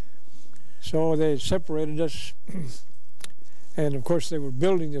 so they separated us. And of course they were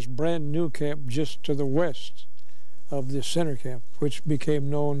building this brand new camp just to the west of this center camp, which became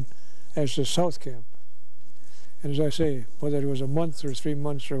known as the South Camp. And as I say, whether it was a month or 3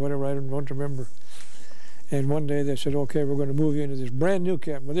 months or whatever, I don't remember. And one day they said, okay, we're going to move you into this brand new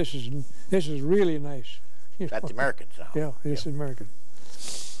camp. Well, this is really nice. That's Americans now. Yeah, this is American.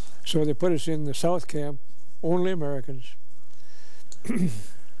 So they put us in the South Camp, only Americans.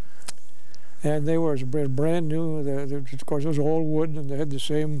 And they were brand new. Of course, it was all wood, and they had the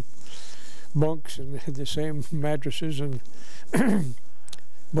same bunks, and they had the same mattresses, and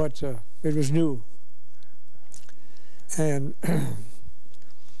but it was new. And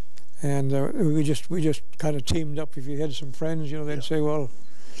we just kind of teamed up. If you had some friends, they'd say, well,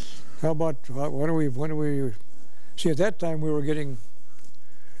 how about when do we? See, at that time we were getting.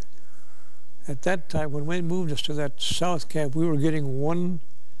 At that time, when we moved us to that South Camp, we were getting one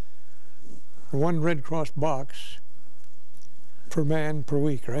Red Cross box per man per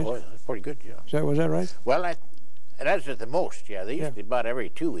week, right? Oh, that's pretty good, yeah. Was that right? Well, that's at the most, yeah. They used to about every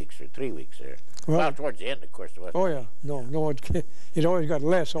 2 weeks or 3 weeks there. Well, towards the end, of course, it was. Oh yeah, no, it always got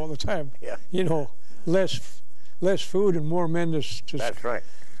less all the time. Yeah. Less food and more men to. That's right.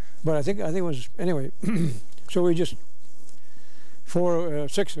 But I think it was anyway. So we just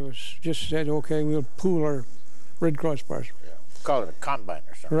 6 of us just said, okay, we'll pool our Red Cross bars. Yeah. Call it a combine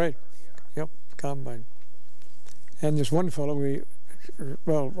or something. Right. Yeah. Yep, combine. And this one fellow,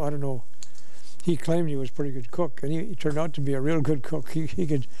 well, I don't know. He claimed he was a pretty good cook, and he turned out to be a real good cook. He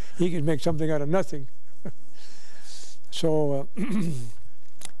could make something out of nothing. So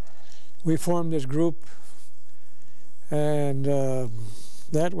we formed this group, and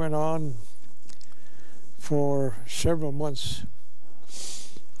that went on for several months.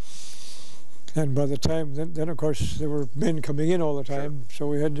 And by the time, then of course there were men coming in all the time, so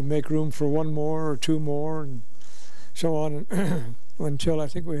we had to make room for 1 more or 2 more, and so on until I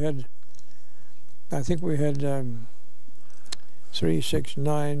think we had 3, 6,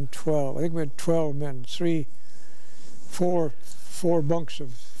 9, 12. I think we had 12 men. 4 bunks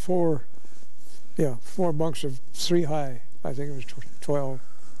of 4 bunks of 3 high. I think it was 12.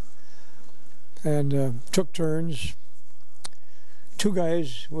 and took turns. 2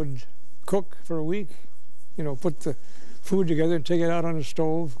 guys would cook for a week, you know, put the food together and take it out on a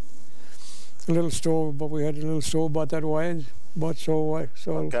stove. A little stove, but we had a little stove about that wide, about so wide.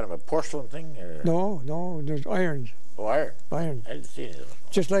 So what kind of a porcelain thing? Or? No, there's iron. Oh, iron. Iron. I didn't see any of those.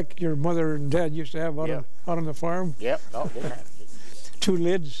 Just like your mother and dad used to have out, out on the farm. Yep. No, didn't have it. 2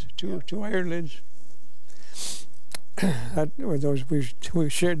 lids, two iron lids. We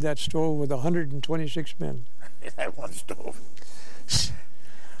shared that stove with 126 men. That one stove.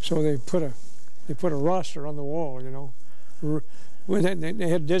 So they put a roster on the wall, you know. They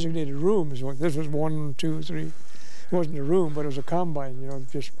had designated rooms. This was 1, 2, 3. It wasn't a room, but it was a combine, you know.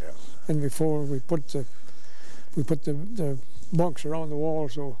 Just and before we put the bunks around the wall,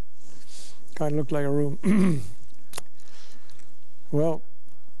 so kind of looked like a room. Well,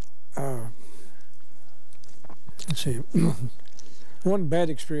 let's see. One bad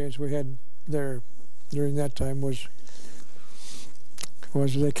experience we had there during that time was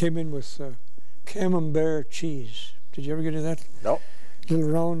they came in with camembert cheese. Did you ever get into that? No. Little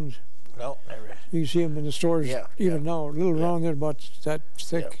round. No, never. You can see them in the stores even now. Little round, they're about that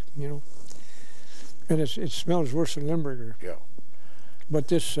thick, you know. And it smells worse than Limburger. Yeah. But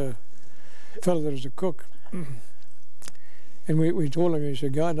this fellow that was a cook, and we told him, he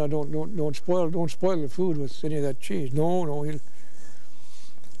said, "God, now don't spoil the food with any of that cheese." No.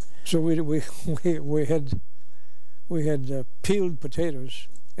 So we had peeled potatoes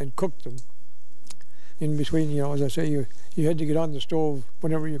and cooked them. In between, you know, as I say, you had to get on the stove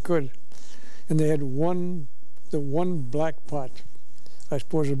whenever you could, and they had the one black pot, I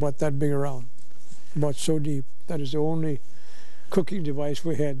suppose about that big around, about so deep. That is the only cooking device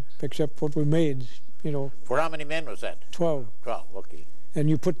we had, except what we made, you know. For how many men was that? 12. 12, okay. And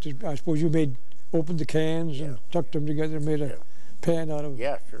you I suppose you opened the cans and tucked them together, made a pan out of them.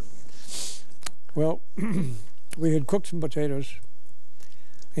 Yeah, sure. Well, we had cooked some potatoes,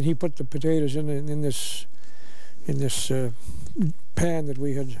 and he put the potatoes in this pan that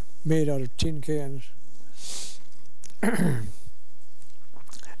we had made out of tin cans. And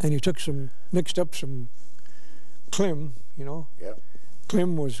he mixed up some clim, you know. Yeah.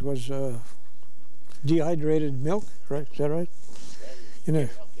 Clim was dehydrated milk, right? Is that right? In a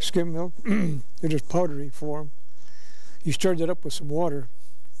skim milk. It was powdery form. He stirred it up with some water,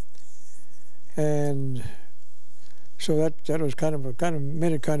 and so that was kind of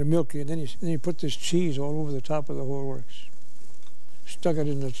made it kind of milky, and then he put this cheese all over the top of the whole works. Stuck it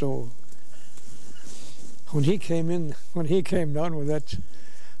in the stove. When he came down with that,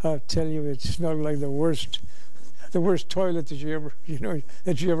 I'll tell you, it smelled like the worst toilet that you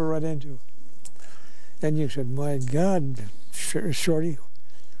ever run into. And you said, "My God, Shorty,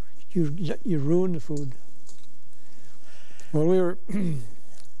 you ruined the food." Well, we were.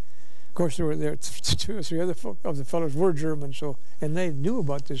 Of course, there were 2 or 3 other of the fellows were German, and they knew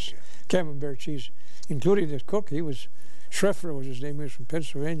about this camembert cheese, including this cook. Schreffer was his name. He was from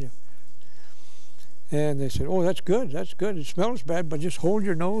Pennsylvania. And they said, "Oh, that's good. That's good. It smells bad, but just hold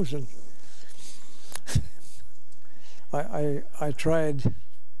your nose." And I tried,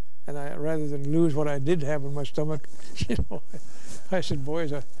 and rather than lose what I did have in my stomach, you know, I said,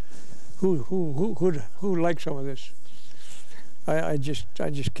 "Boys, who'd like some of this?" I just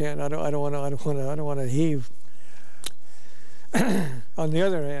can't. I don't want to heave. On the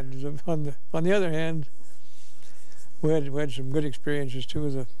other hand, we had some good experiences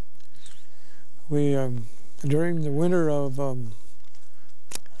too. During the winter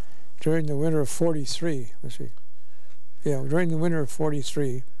of '43. Let's see. Yeah, during the winter of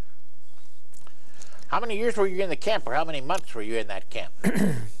 '43. How many years were you in the camp, or how many months were you in that camp?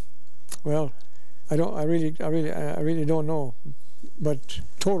 Well, I really don't know, but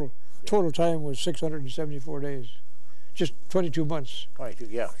total time was 674 days, just 22 months. 22,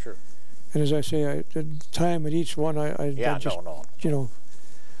 yeah, sure. And as I say, the time at each one, I just, you know,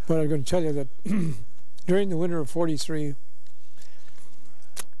 but I'm going to tell you that during the winter of '43,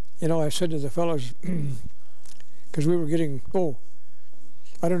 you know, I said to the fellows, because we were getting,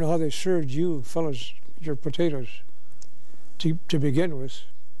 I don't know how they served you fellows your potatoes to begin with.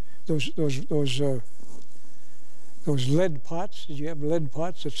 Those lead pots. Did you have lead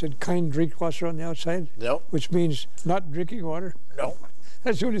pots that said "kind drinkwater" on the outside? No. Which means not drinking water. No.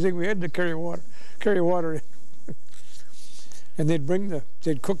 That's the only thing we had to carry water in. And they'd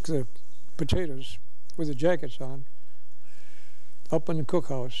cook the potatoes with the jackets on up in the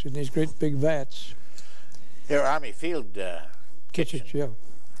cookhouse in these great big vats. Their Army field kitchen. Yeah.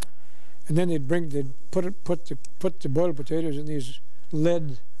 And then they'd put the boiled potatoes in these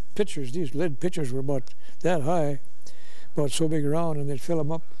lead pitchers. These lead pitchers were about that high, about so big around, and they'd fill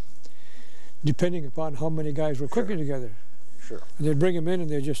them up. depending upon how many guys were cooking together. Sure. And they'd bring them in and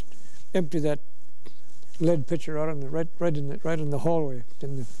they'd just empty that lead pitcher out on the right in the hallway,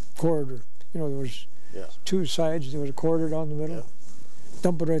 in the corridor. You know, there was two sides. There was a corridor down the middle.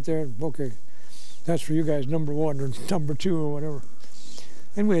 Dump it right there. And, okay, that's for you guys, number 1 or number 2 or whatever.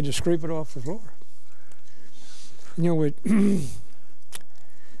 And we had to scrape it off the floor. You know, a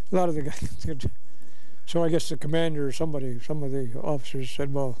lot of the guys. So I guess the commander or some of the officers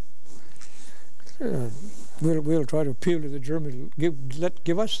said, "Well, we'll try to appeal to the Germans.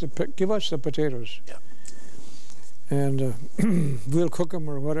 Give us the potatoes, and we'll cook them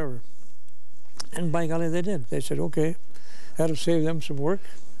or whatever." And by golly, they did. They said, "Okay, that'll save them some work."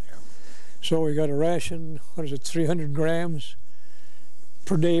 So we got a ration. What is it? 300 grams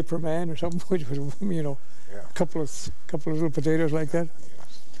per day per man or something, which was, you know, a couple of little potatoes like that.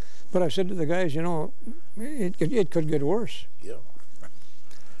 But I said to the guys, you know, it could get worse. Yeah.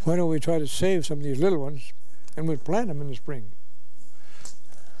 Why don't we try to save some of these little ones, and we'll plant them in the spring?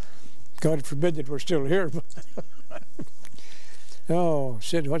 God forbid that we're still here. Oh,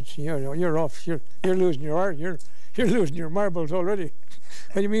 Sid, you're off. You're losing your art. You're losing your marbles already.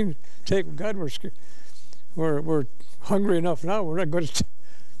 What do you mean? God, we're hungry enough now. We're not going to.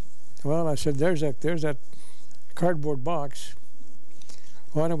 Well, I said, there's that cardboard box.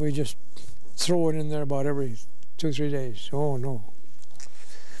 Why don't we just throw it in there about every 2 or 3 days? Oh, no.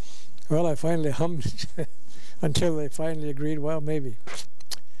 Well, I finally hummed until they finally agreed, well, maybe.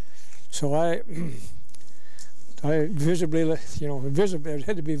 So I visibly, you know, it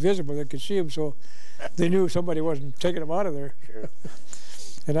had to be visible. They could see them, so they knew somebody wasn't taking them out of there. Sure.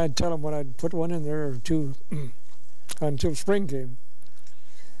 And I'd tell them when I'd put one in there or 2 until spring came.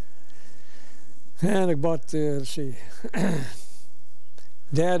 And about, let's see,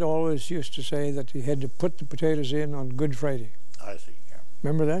 Dad always used to say that he had to put the potatoes in on Good Friday. I see, yeah.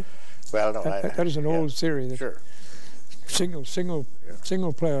 Remember that? Well, no, that is an old theory. That sure. Single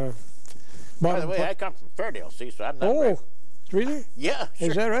player. By the way, I come from Fairdale, see, so I'm not. Oh, really? Yeah, sure.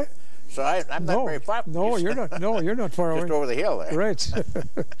 Is that right? So I'm not very far from No, you. you're not. No, you're not far away. Just over the hill there. Right.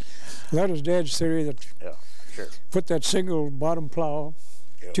 That was Dad's theory that sure. Put that single bottom plow,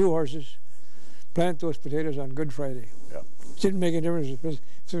 2 horses, plant those potatoes on Good Friday. Yeah. Didn't make a difference if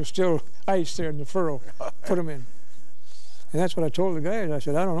there was still ice there in the furrow. Put them in. And that's what I told the guys. I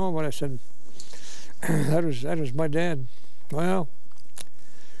said, I don't know, but I said, that was my dad. Well,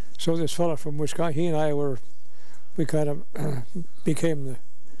 so this fella from Wisconsin, he and I we kind of became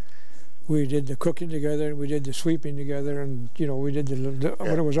we did the cooking together, and we did the sweeping together, and, you know, we did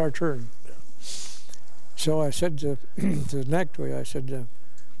when it was our turn. Yeah. So I said to Nactoy, I said,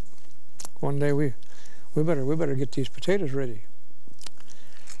 one day we better get these potatoes ready.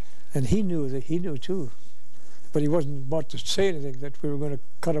 And he knew too, but he wasn't about to say anything that we were going to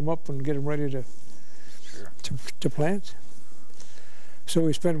cut them up and get them ready to plant. So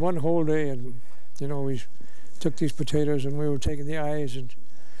we spent one whole day, and, you know, we took these potatoes and we were taking the eyes and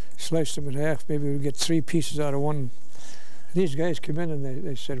sliced them in half. Maybe we'd get 3 pieces out of one. And these guys came in and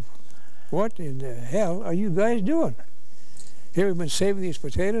they said, "What in the hell are you guys doing? Here we've been saving these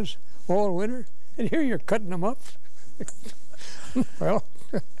potatoes all winter, and here you're cutting them up." Well,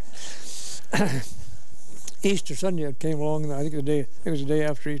 Easter Sunday came along. I think it was the day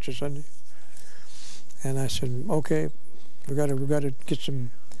after Easter Sunday, and I said, "Okay, we got to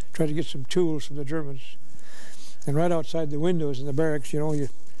try to get some tools from the Germans." And right outside the windows in the barracks, you know,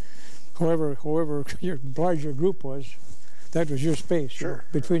 whoever your larger group was, that was your space. Sure. You know,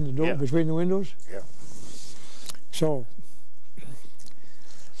 between the door, between the windows. Yeah. So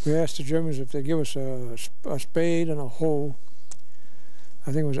we asked the Germans if they'd give us a spade and a hoe.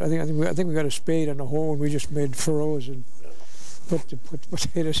 I think we got a spade and a hoe, and we just made furrows and put the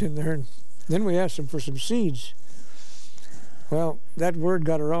potatoes in there. And then we asked them for some seeds. Well, that word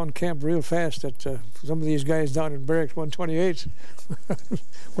got around camp real fast that some of these guys down in Barracks 128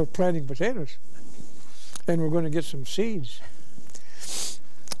 were planting potatoes, and we're going to get some seeds.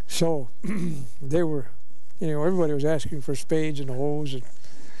 So they were, you know, everybody was asking for spades and hoes. And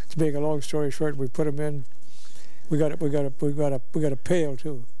to make a long story short, we put them in. We got a pail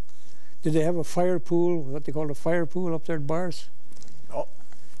too. Did they have a fire pool? What they called a fire pool up there at Bars? No.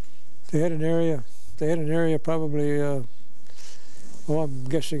 They had an area. Probably. I'm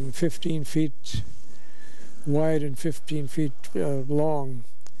guessing 15 feet wide and 15 feet long,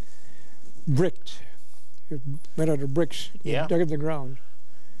 bricked, made out of bricks, dug in the ground.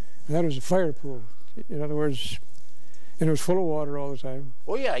 And that was a fire pool. In other words, and it was full of water all the time.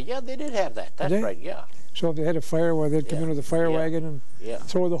 Oh, yeah, they did have that. That's right, yeah. So if they had a fire, well, they'd come in with a fire wagon and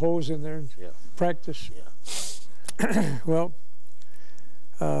throw the hose in there and practice. Yeah. Well,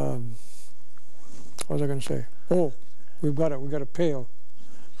 what was I going to say? Oh, we got a pail.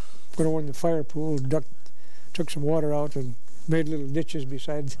 Put it in the fire pool, took some water out and made little ditches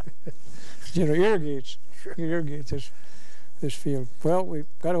beside, irrigates. Sure. Irrigate this field. Well, we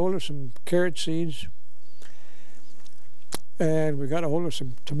got a hold of some carrot seeds, and we got a hold of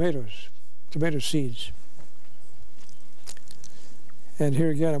some tomato seeds. And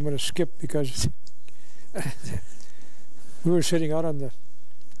here again, I'm going to skip because we were sitting out on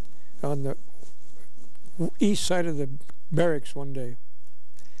the east side of the barracks one day,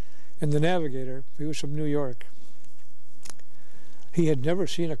 and the navigator, he was from New York. He had never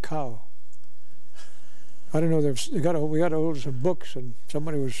seen a cow. I don't know, we got a hold of some books, and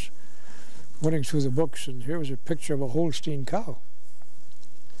somebody was running through the books, and here was a picture of a Holstein cow.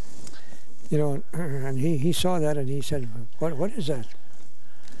 And he saw that, and he said, what is that?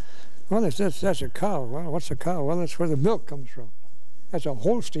 Well, that's a cow. Well, what's a cow? Well, that's where the milk comes from. That's a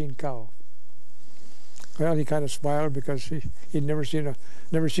Holstein cow. Well, he kind of smiled because he'd never seen a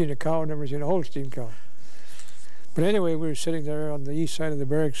cow, never seen a Holstein cow. But anyway, we were sitting there on the east side of the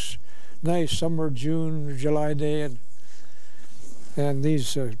barracks, nice summer, June or July day, and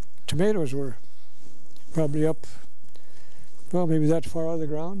these tomatoes were probably up, well, maybe that far out of the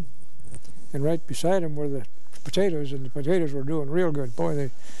ground, and right beside them were the potatoes, and the potatoes were doing real good.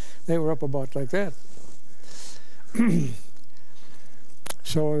 Boy, they were up about like that.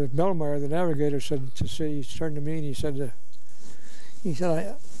 So Melmeyer, the navigator, he turned to me and he said,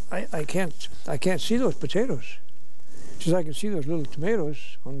 I can't see those potatoes. He says, I can see those little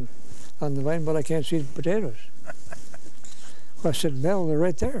tomatoes on the vine, but I can't see the potatoes. Well, I said, Mel, they're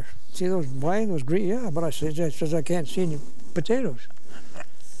right there. See those vine, those green? Yeah, but I said, I can't see any potatoes.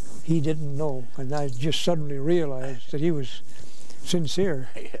 He didn't know, and I just suddenly realized that he was sincere.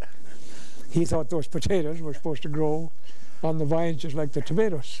 Yeah. He thought those potatoes were supposed to grow on the vines just like the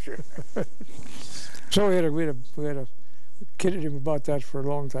tomatoes. Sure. So we had a kidded him about that for a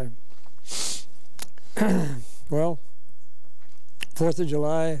long time. Well, 4th of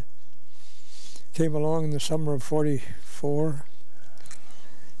July came along in the summer of '44,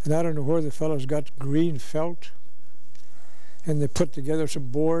 and I don't know where the fellows got green felt, and they put together some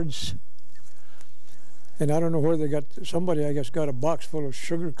boards, and I don't know where they got, somebody I guess got a box full of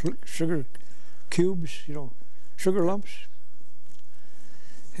sugar cubes, sugar lumps,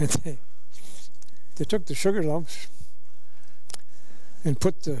 and they took the sugar lumps and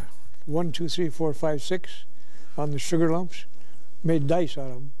put the 1, 2, 3, 4, 5, 6 on the sugar lumps, made dice out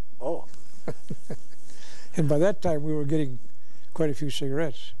of them. Oh. And by that time we were getting quite a few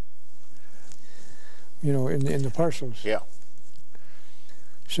cigarettes, in the parcels. Yeah.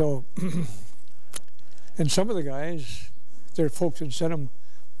 So, and some of the guys, their folks had sent them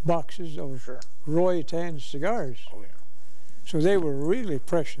boxes of Sure. Roy Tan cigars. Oh, yeah. So they were really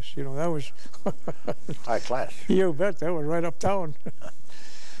precious, that was High class. you bet, that was right uptown.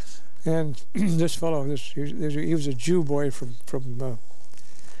 And this fellow, he was a Jew boy from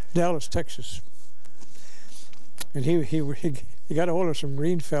Dallas, Texas, and he got a hold of some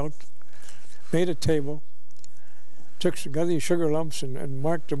green felt, made a table, got these sugar lumps and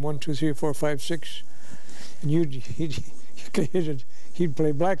marked them 1, 2, 3, 4, 5, 6, and he'd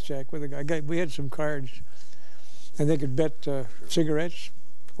play blackjack with a guy. We had some cards, and they could bet cigarettes,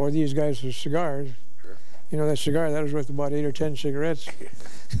 or these guys with cigars. Sure. That cigar, that was worth about 8 or 10 cigarettes.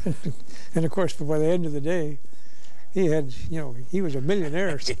 And of course, by the end of the day, he had, he was a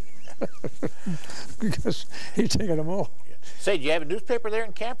millionaire because he'd taken them all. Yeah. Say, did you have a newspaper there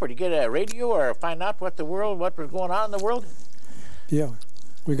in camp, or did you get a radio, or find out what was going on in the world? Yeah,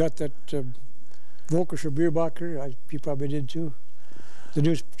 we got that Volkischer Bierbacher. You probably did too.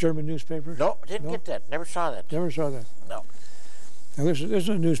 The German newspaper. No, didn't get that. Never saw that. Never saw that. No. Now there's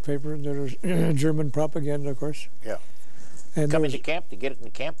a newspaper, and there's German propaganda, of course. Yeah. And Come into camp to get it in the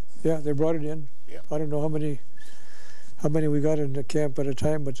camp. Yeah, they brought it in. Yeah. I don't know how many we got in the camp at a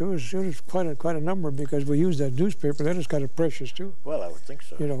time, but it was quite a number because we used that newspaper. That is kind of precious too. Well, I would think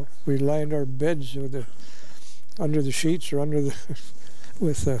so. We lined our beds with under the sheets or under the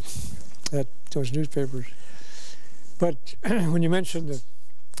with those newspapers. But when you mentioned that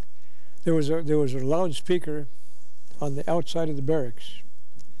there was a loudspeaker on the outside of the barracks,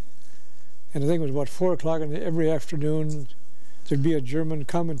 and I think it was about 4 o'clock every afternoon. There'd be a German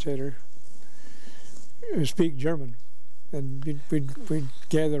commentator who speak German, and we'd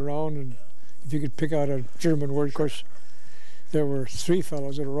gather around, and if you could pick out a German word, of course, there were 3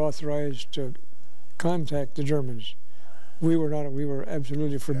 fellows that were authorized to contact the Germans. We were not. We were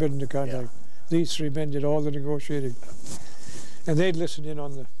absolutely forbidden to contact. Yeah. These 3 men did all the negotiating, and they'd listen in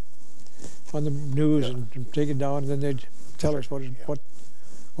on the news and take it down, and then they'd tell us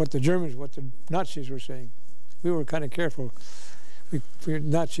what the Nazis were saying. We were kind of careful. We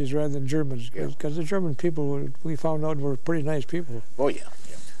Nazis rather than Germans, because the German people, we found out, were pretty nice people. Oh, yeah.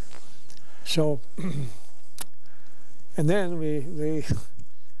 So, and then they,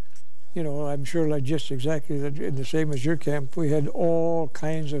 you know, I'm sure like just exactly the same as your camp, we had all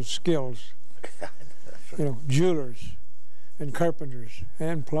kinds of skills. You know, jewelers and carpenters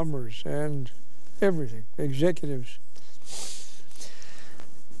and plumbers and everything, executives.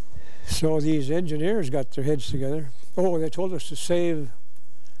 So these engineers got their heads together. Oh, they told us to save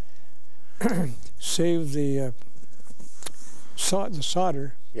the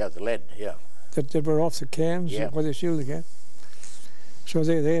solder. Yeah, the lead, yeah. That were off the cans, where they sealed the can. So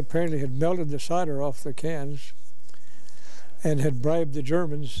they apparently had melted the solder off the cans and had bribed the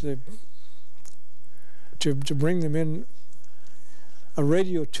Germans to bring them in a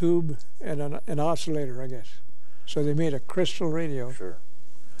radio tube and an oscillator, I guess. So they made a crystal radio. Sure.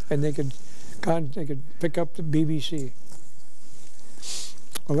 And they could pick up the BBC.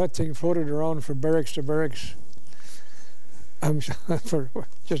 Well, that thing floated around from barracks to barracks for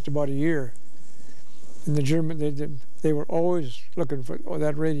just about a year. And the German, they were always looking for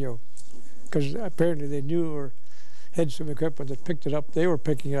that radio, because apparently they knew or had some equipment that picked it up. They were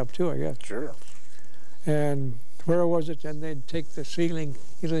picking it up too, I guess. Sure. And where was it? And they'd take the ceiling,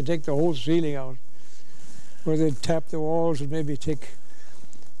 you know, they'd take the whole ceiling out, or they'd tap the walls and maybe take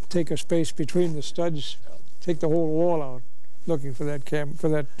a space between the studs, take the whole wall out, looking for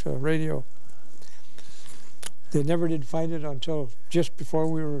that radio. They never did find it until just before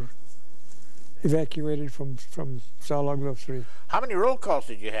we were evacuated from Stalag Luft 3. How many roll calls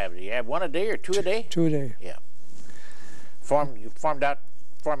did you have? Did you have one a day or two a day? 2 a day. Yeah. You formed out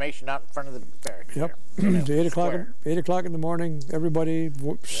formation out in front of the barracks. Yep. There. 8 o'clock in the morning, everybody,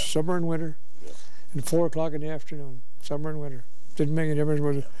 summer and winter, and 4 o'clock in the afternoon, summer and winter. Didn't make any difference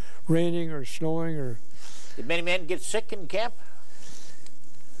whether it was raining or snowing or. Did many men get sick in camp?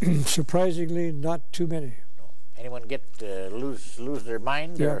 Surprisingly, not too many. No. Anyone get lose their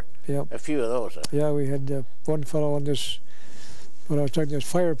mind? Yeah. A few of those. Yeah, we had one fellow on this, when I was talking, this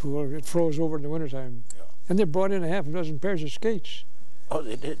fire pool, it froze over in the wintertime. Yeah. And they brought in 6 pairs of skates. Oh,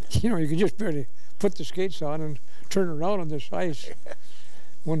 they did? You know, you could just barely put the skates on and turn around on this ice.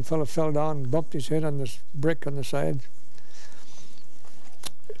 One fellow fell down and bumped his head on this brick on the side.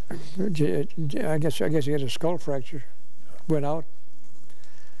 I guess he had a skull fracture. Went out.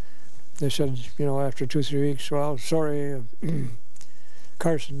 They said, you know, after 2 or 3 weeks, well, sorry,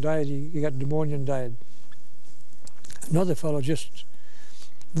 Carson died. He got pneumonia and died. Another fellow just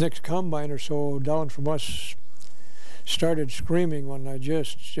next combine or so down from us started screaming one night,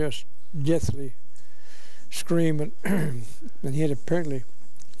 just deathly screaming, and he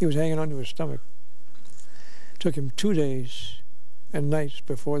was hanging onto his stomach. It took him 2 days and nights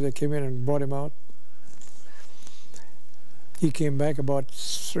before they came in and brought him out. He came back about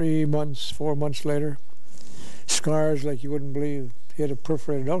 4 months later, scars like you wouldn't believe. He had a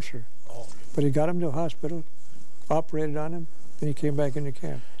perforated ulcer. Oh. But he got him to a hospital, operated on him, and he came back into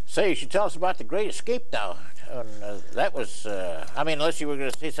camp. Say, you should tell us about the Great Escape now. That was, I mean, unless you were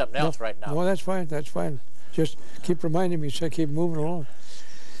going to say something else right now. No, that's fine, that's fine. Just keep reminding me so I keep moving along.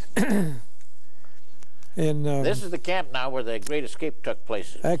 And, this is the camp now where the Great Escape took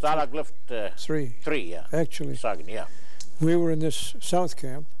place. Stalag Luft 3, yeah. Actually. Sagen, yeah. We were in this south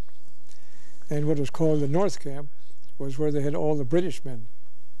camp, and what was called the north camp was where they had all the British men.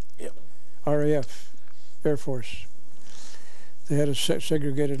 Yep. RAF, Air Force. They had it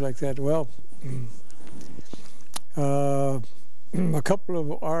segregated like that. Well, a couple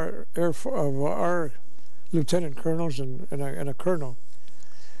of our lieutenant colonels and a colonel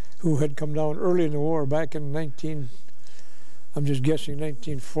who had come down early in the war back in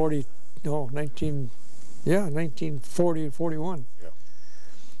 1940 and 41. Yeah.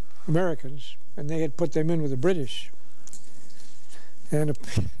 Americans, and they had put them in with the British. And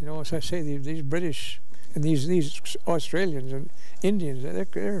you know, as I say, these British and these Australians and Indians,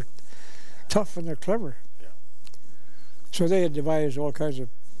 they're tough and they're clever. Yeah. So they had devised all kinds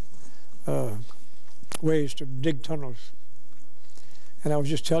of ways to dig tunnels. And I was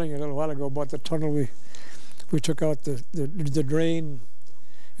just telling you a little while ago about the tunnel we took out the drain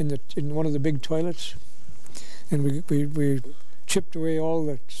in one of the big toilets, and we chipped away all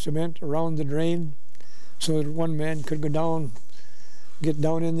the cement around the drain so that one man could get down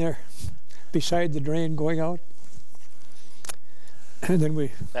in there beside the drain going out. And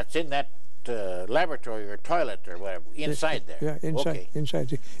then That's in that laboratory or toilet or whatever, inside there? Yeah, inside. Okay.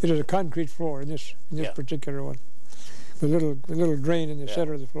 Inside. It was a concrete floor in this particular one. The little drain in the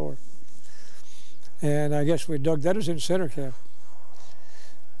center of the floor. And I guess we dug, that was in center camp.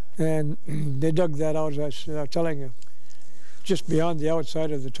 And they dug that out, as I was telling you, just beyond the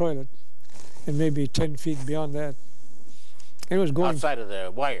outside of the toilet, and maybe 10 feet beyond that. And it was going outside of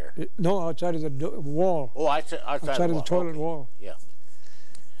the wire. No, outside of the wall. Oh, outside of the toilet wall. Yeah.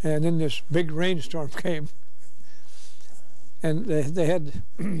 And then this big rainstorm came, and they had,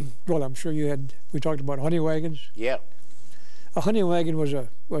 well, I'm sure you had. We talked about honey wagons. Yeah. A honey wagon was an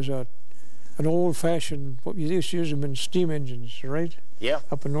old-fashioned. What you used to use them in steam engines, right? Yeah.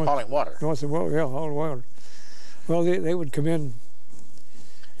 Up in north. Hauling water. North of yeah, hauling water. Well, they would come in,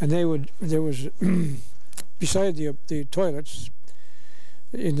 and there was beside the toilets.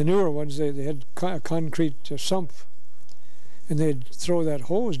 In the newer ones, they had a concrete sump, and they'd throw that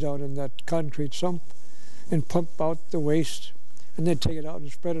hose down in that concrete sump, and pump out the waste, and they'd take it out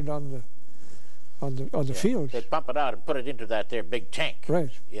and spread it on the fields. They'd pump it out and put it into that there big tank. Right.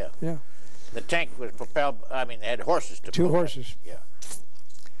 Yeah. Yeah. The tank was propelled. I mean, it had horses to. Two horses. That. Yeah.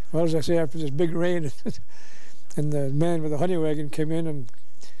 Well, as I say, after this big rain, and the man with the honey wagon came in and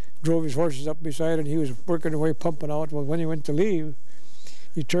drove his horses up beside it, and he was working away, pumping out. Well, when he went to leave,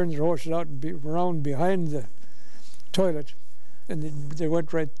 he turned the horses out and around behind the toilet, and they went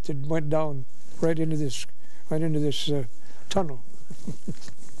down right into this tunnel.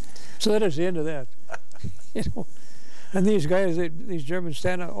 So that is the end of that. You know, and these guys, these Germans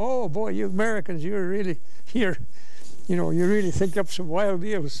stand up. Oh boy, you Americans, you're really here. You know, you really think up some wild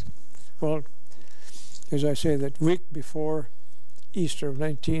deals. Well, as I say, that week before Easter of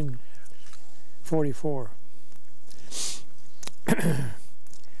 1944,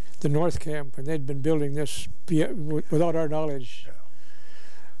 the North Camp, and they'd been building this without our knowledge.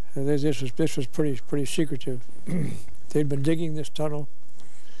 This was pretty secretive. They'd been digging this tunnel,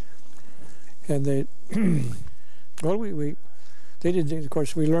 and they well, they did. Of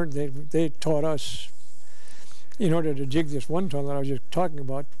course, we learned. They taught us, in order to dig this one tunnel that I was just talking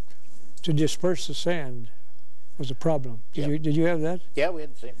about, to disperse the sand was a problem. Did you have that? Yeah, we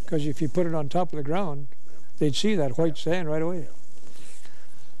had the same thing. Because if you put it on top of the ground, they'd see that white sand right away.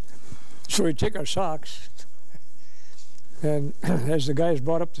 So we'd take our socks, and as the guys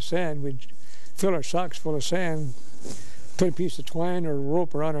brought up the sand, we'd fill our socks full of sand, put a piece of twine or a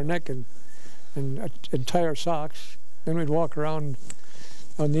rope around our neck and tie our socks. Then we'd walk around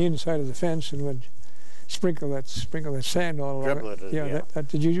on the inside of the fence and would sprinkle that sand all over. Dribble it. Yeah.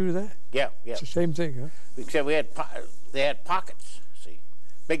 Did you do that? Yeah. Yeah. It's the same thing, huh? Except they had pockets. See,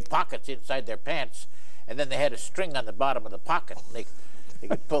 big pockets inside their pants, and then they had a string on the bottom of the pocket. And they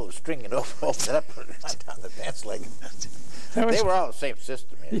could pull the string and open it up and right down the pants leg. They were all the same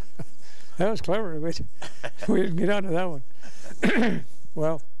system. Yeah. That was clever. We didn't get onto that one.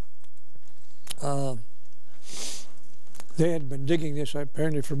 Well, they had been digging this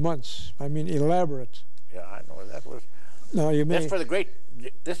apparently for months. I mean, elaborate. Yeah, I know where that was. Now you may.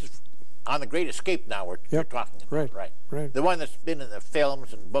 This is on the Great Escape now we're talking about. Right. The one that's been in the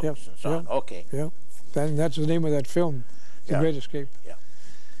films and books and so on. Okay. Yeah. And that's the name of that film, The Great Escape. Yeah.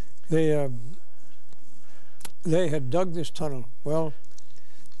 They had dug this tunnel. Well,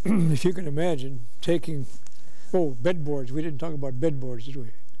 if you can imagine taking, bedboards. We didn't talk about bedboards, did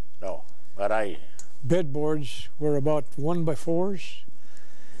we? No, but bedboards were about 1x4s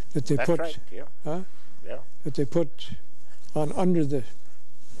that they put. Right. Yeah. Huh? Yeah. That they put on under the.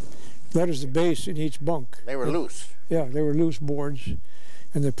 That is the base in each bunk. They were loose. Yeah, they were loose boards,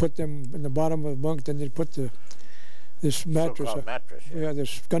 and they put them in the bottom of the bunk. Then they put this mattress. So-called mattress. Yeah,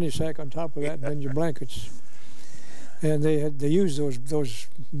 this gunny sack on top of that, and then your blankets. And they used those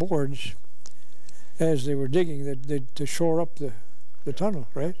boards as they were digging to shore up the tunnel,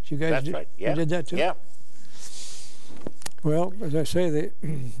 right? You guys Right. Yeah. You did that too? Yeah. Well, as I say,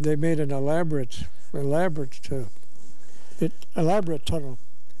 they made an elaborate tunnel,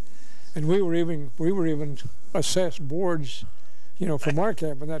 and we were even assessed boards, from our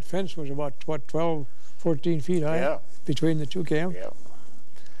camp, and that fence was about 12, 14 feet high between the two camps. Yeah.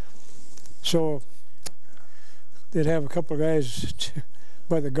 So they'd have a couple of guys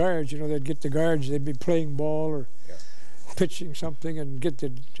by the guards. They'd get the guards. They'd be playing ball or pitching something, and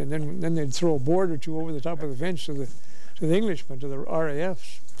then they'd throw a board or two over the top of the fence to the Englishmen, to the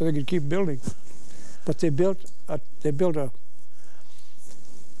RAFs, so they could keep building. But they built a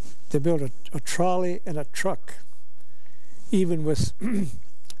trolley and a truck, even with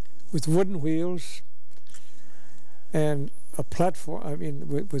with wooden wheels and a platform. I mean,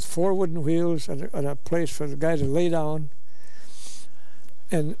 with 4 wooden wheels and a place for the guys to lay down.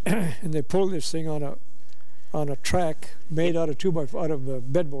 And and they pulled this thing on a track made out of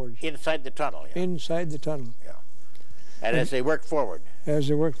bedboards. Inside the tunnel. Yeah. Inside the tunnel. Yeah. And as they worked forward. As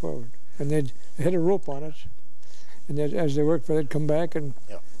they worked forward, and they had a rope on it, and as they worked forward, they'd come back and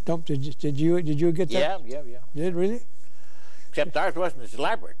dumped. Did you get that? Yeah. Did really? Except ours wasn't as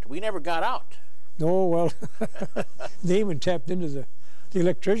elaborate. We never got out. No, well, they even tapped into the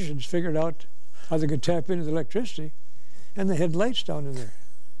electricians, figured out how they could tap into the electricity, and they had lights down in there.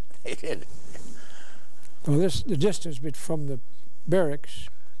 They did. Well, the distance from the barracks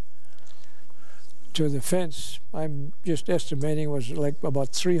to the fence, I'm just estimating, was like about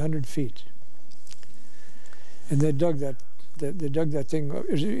 300 feet. And they dug that. They dug that thing.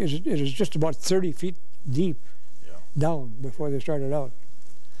 It was just about 30 feet deep down before they started out.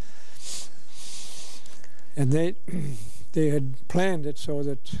 And they had planned it so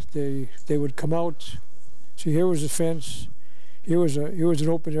that they would come out. See, here was the fence. Here was an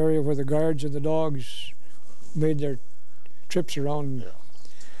open area where the guards and the dogs made their trips around. Yeah.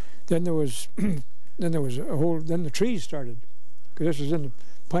 Then there was then the trees started, because this was in the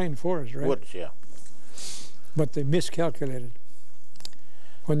pine forest, right? Woods, yeah. But they miscalculated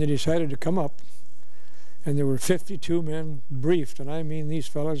when they decided to come up, and there were 52 men briefed, and I mean these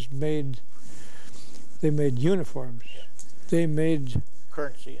fellows made uniforms. Yeah. They made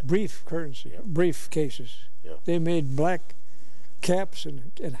currency, yeah. Brief cases. Yeah. They made black caps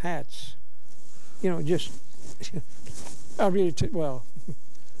and hats. You know, just I really well.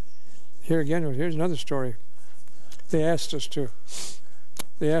 Here's another story. They asked us to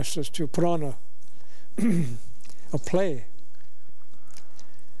put on a play.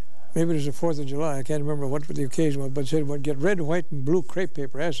 Maybe it was the 4th of July. I can't remember what the occasion was, but said we'd get red, white, and blue crepe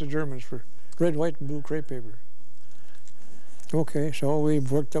paper. Ask the Germans for red, white, and blue crepe paper. Okay, so we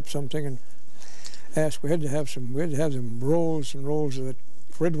worked up something and asked. We had to have some rolls and rolls of that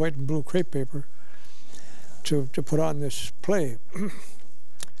red, white, and blue crepe paper to put on this play.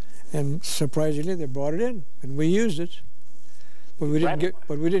 And surprisingly, they brought it in, and we used it. But we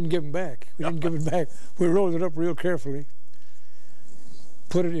didn't give them back. We didn't give it back. We rolled it up real carefully,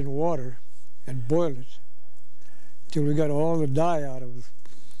 put it in water, and boiled it till we got all the dye out of it.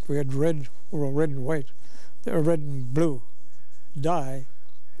 We had red and white, red and blue dye,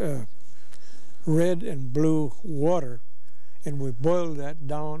 red and blue water, and we boiled that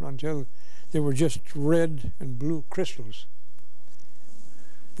down until they were just red and blue crystals.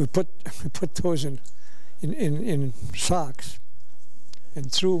 We put those in socks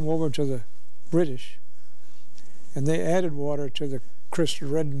and threw them over to the British, and they added water to the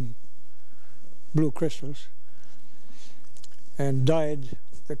red and blue crystals and dyed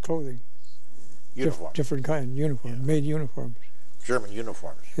the clothing. Uniform. Different kind, made uniforms. German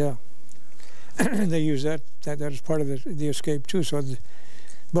uniforms. Yeah. They used that as part of the escape too. So,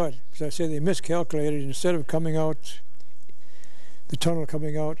 but as I say, they miscalculated. Instead of coming out, the tunnel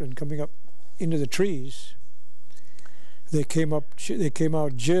coming out and coming up into the trees, they came out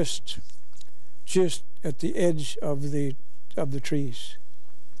just at the edge of the trees.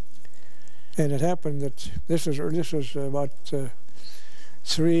 And it happened that this was about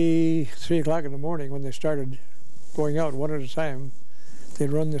 3 o'clock in the morning when they started going out one at a time.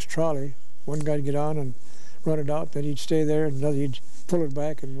 They'd run this trolley. One guy'd get on and run it out, then he'd stay there, and another he'd pull it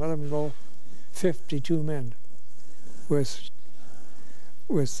back and let them go. 52 men with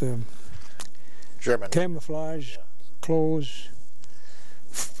German camouflage, clothes,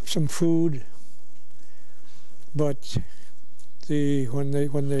 some food. But when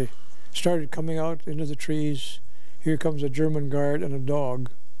they started coming out into the trees, here comes a German guard and a dog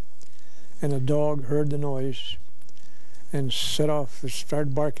heard the noise and set off,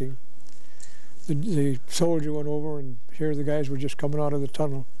 started barking. The soldier went over, and here the guys were just coming out of the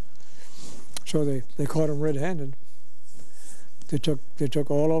tunnel. So they caught him red-handed. They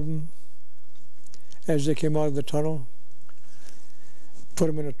took all of them as they came out of the tunnel, put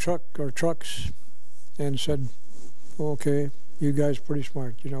them in a truck or trucks, and said, "Okay, you guys are pretty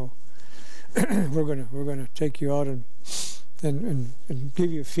smart, you know. we're gonna take you out and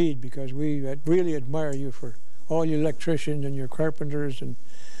give you a feed, because we really admire you for all your electricians and your carpenters and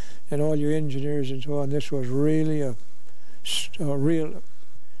all your engineers and so on. This was really a real,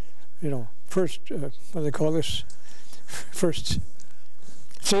 you know, first what do they call this? First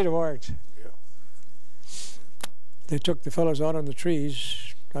state of art." Yeah. They took the fellows out on the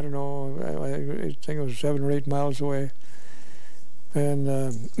trees. I don't know. I think it was 7 or 8 miles away.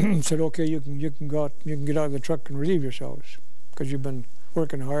 And said, "Okay, you can go out. You can get out of the truck and relieve yourselves, because you've been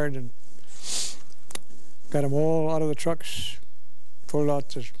working hard." And got them all out of the trucks, pulled out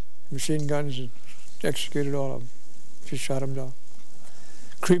the machine guns, and executed all of them. Just shot them down.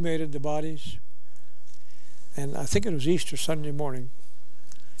 Cremated the bodies. And I think it was Easter Sunday morning.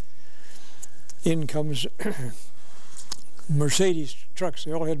 In comes Mercedes trucks.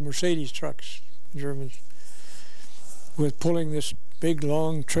 They all had Mercedes trucks, Germans, with pulling this big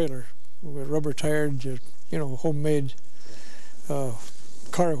long trailer with rubber tired, you know, homemade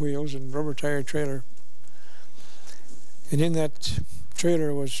car wheels and rubber tired trailer. And in that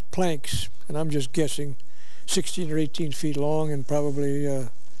trailer was planks, and I'm just guessing 16 or 18 feet long and probably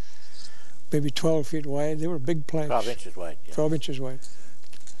maybe 12 feet wide. They were big planks. 12 inches wide. Yeah. 12 inches wide.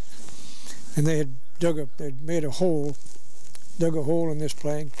 And they had they'd made a hole, dug a hole in this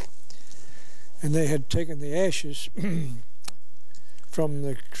plank, and they had taken the ashes from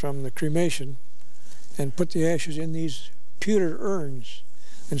the cremation and put the ashes in these pewter urns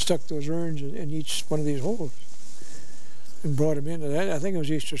and stuck those urns in each one of these holes and brought them in. And I think it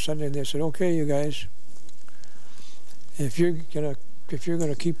was Easter Sunday, and they said, "Okay, you guys, if you're gonna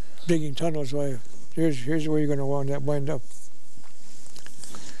keep digging tunnels, well, here's where you're gonna wind up."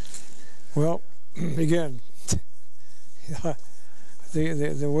 Well, again,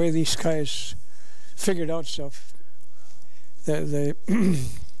 the way these guys figured out stuff, they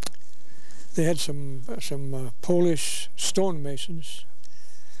had some Polish stonemasons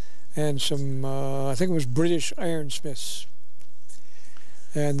and some I think it was British ironsmiths,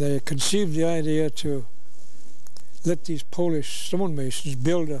 and they conceived the idea to let these Polish stonemasons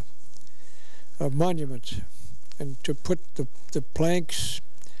build a monument and to put the planks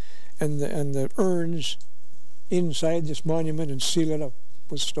and the urns inside this monument and seal it up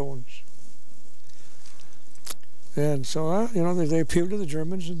with stones. And so, you know, they appealed to the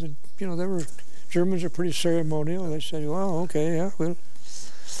Germans, and you know, Germans are pretty ceremonial. They said, "Well, okay, yeah, well."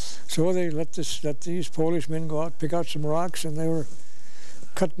 So they let these Polish men go out, pick out some rocks, and they were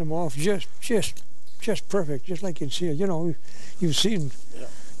cutting them off just perfect, just like you'd see it. You know, you've seen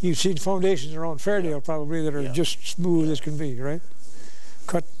foundations around Fairdale probably that are just smooth as can be, right?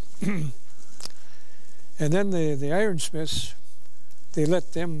 Cut. And then the ironsmiths, they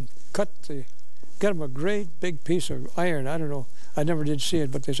let them get them a great big piece of iron. I don't know, I never did see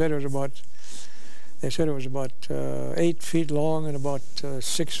it, but they said it was about 8 feet long and about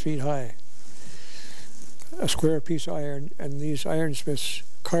 6 feet high. A square piece of iron, and these ironsmiths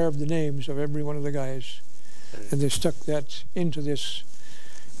carved the names of every one of the guys, and they stuck that into this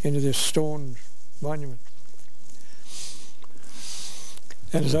stone monument.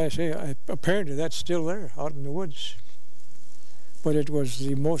 And as I say, apparently that's still there out in the woods. But it was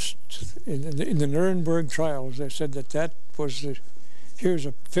the most, in the Nuremberg trials, they said that was here's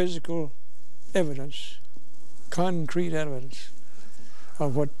a physical evidence, concrete evidence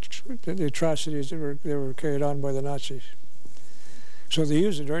of what the atrocities that were carried on by the Nazis. So they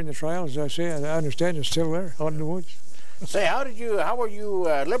used it during the trials. As I say, I understand it's still there out in the woods. Say, how were you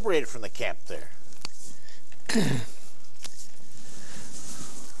liberated from the camp there?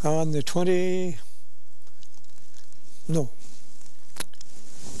 On the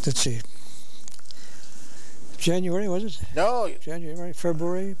let's see, January, was it? No. January,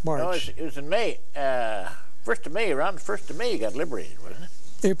 February, March. No, it was in May. 1st of May, around the 1st of May you got liberated, wasn't it?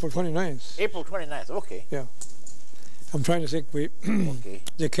 April 29th. April 29th, okay. Yeah. I'm trying to think. Okay.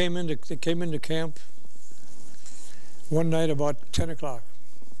 They came into camp one night about 10 o'clock.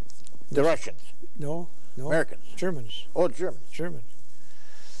 The Russians? No. Americans? Germans. Oh, Germans. Germans.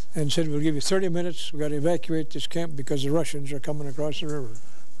 And said, "We'll give you 30 minutes. We've got to evacuate this camp because the Russians are coming across the river."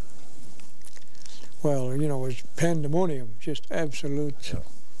 Well, you know, it was pandemonium, just absolute.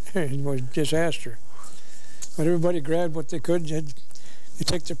 Yeah. It was disaster. But everybody grabbed what they could. They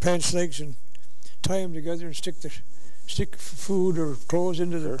take their pants legs and tie them together and stick food or clothes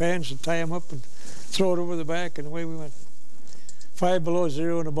into their pants and tie them up and throw it over the back, and away we went. 5 below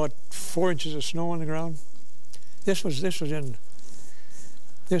zero and about 4 inches of snow on the ground. This was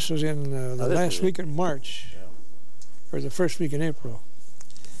in the last week in March, or the first week in April.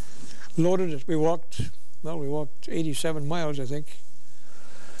 Loaded it. We walked 87 miles, I think.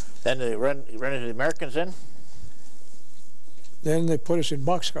 Then they run into the Americans then? Then they put us in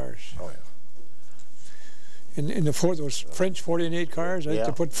boxcars. Oh, yeah. In the there was French 48 cars. I think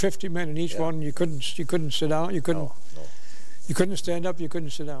they put 50 men in each one. You couldn't sit down. You couldn't. No. You couldn't stand up. You couldn't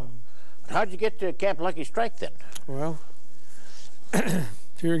sit down. How'd you get to Camp Lucky Strike then? Well,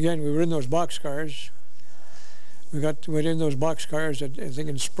 here again, we were in those boxcars. We went in those boxcars, I think,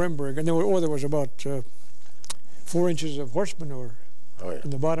 in Spremberg, and there was about 4 inches of horse manure in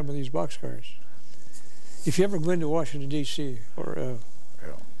the bottom of these boxcars. If you ever go into Washington, D.C., or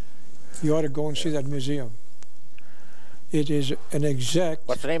you ought to go and see that museum. It is an exact...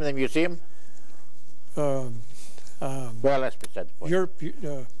 What's the name of the museum? Well, that's beside the point.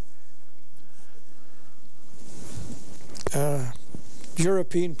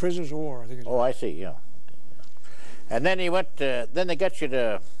 European prisoners of war, I think it is. Oh, I see, yeah. And then you went, then they got you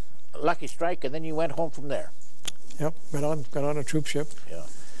to Lucky Strike, and then you went home from there. Yep, got on a troop ship. Yeah.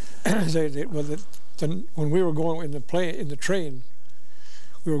 When we were going in the train,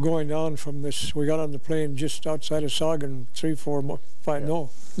 we were going down from this. We got on the plane just outside of Sagan, 87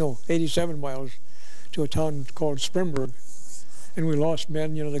 miles to a town called Springboro, and we lost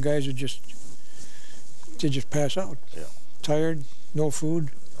men. You know, the guys would just pass out, tired, no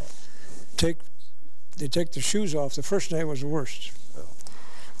food. They take their shoes off. The first night was the worst.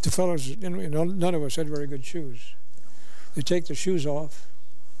 The fellows, none of us had very good shoes. They take the shoes off,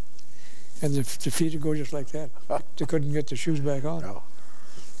 and the feet would go just like that. They couldn't get the shoes back on. No.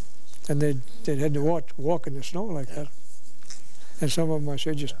 And they had to walk in the snow like that. And some of them, I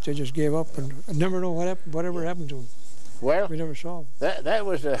said, they just gave up, and I never know whatever happened to them. Well, we never saw them. That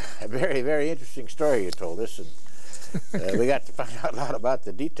was a very, very interesting story you told us, and we got to find out a lot about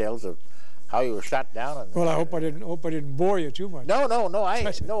the details of how you were shot down. And, well, I hope I didn't bore you too much. No.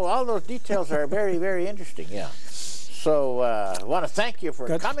 All those details are very, very interesting. Yeah. So I want to thank you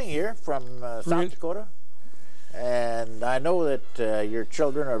for coming here from South Dakota, and I know that your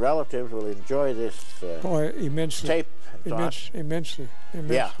children or relatives will enjoy this immensely. Tape. And immensely.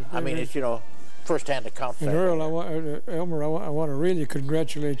 Yeah, I mean it's first-hand accounts. And Earl, Elmer, I want to really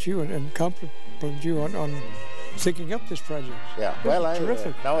congratulate you and compliment you on thinking up this project. Yeah, well,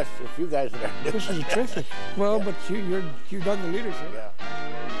 terrific. Now it's you guys that are doing this is terrific. Well, but you've done the leadership. Yeah.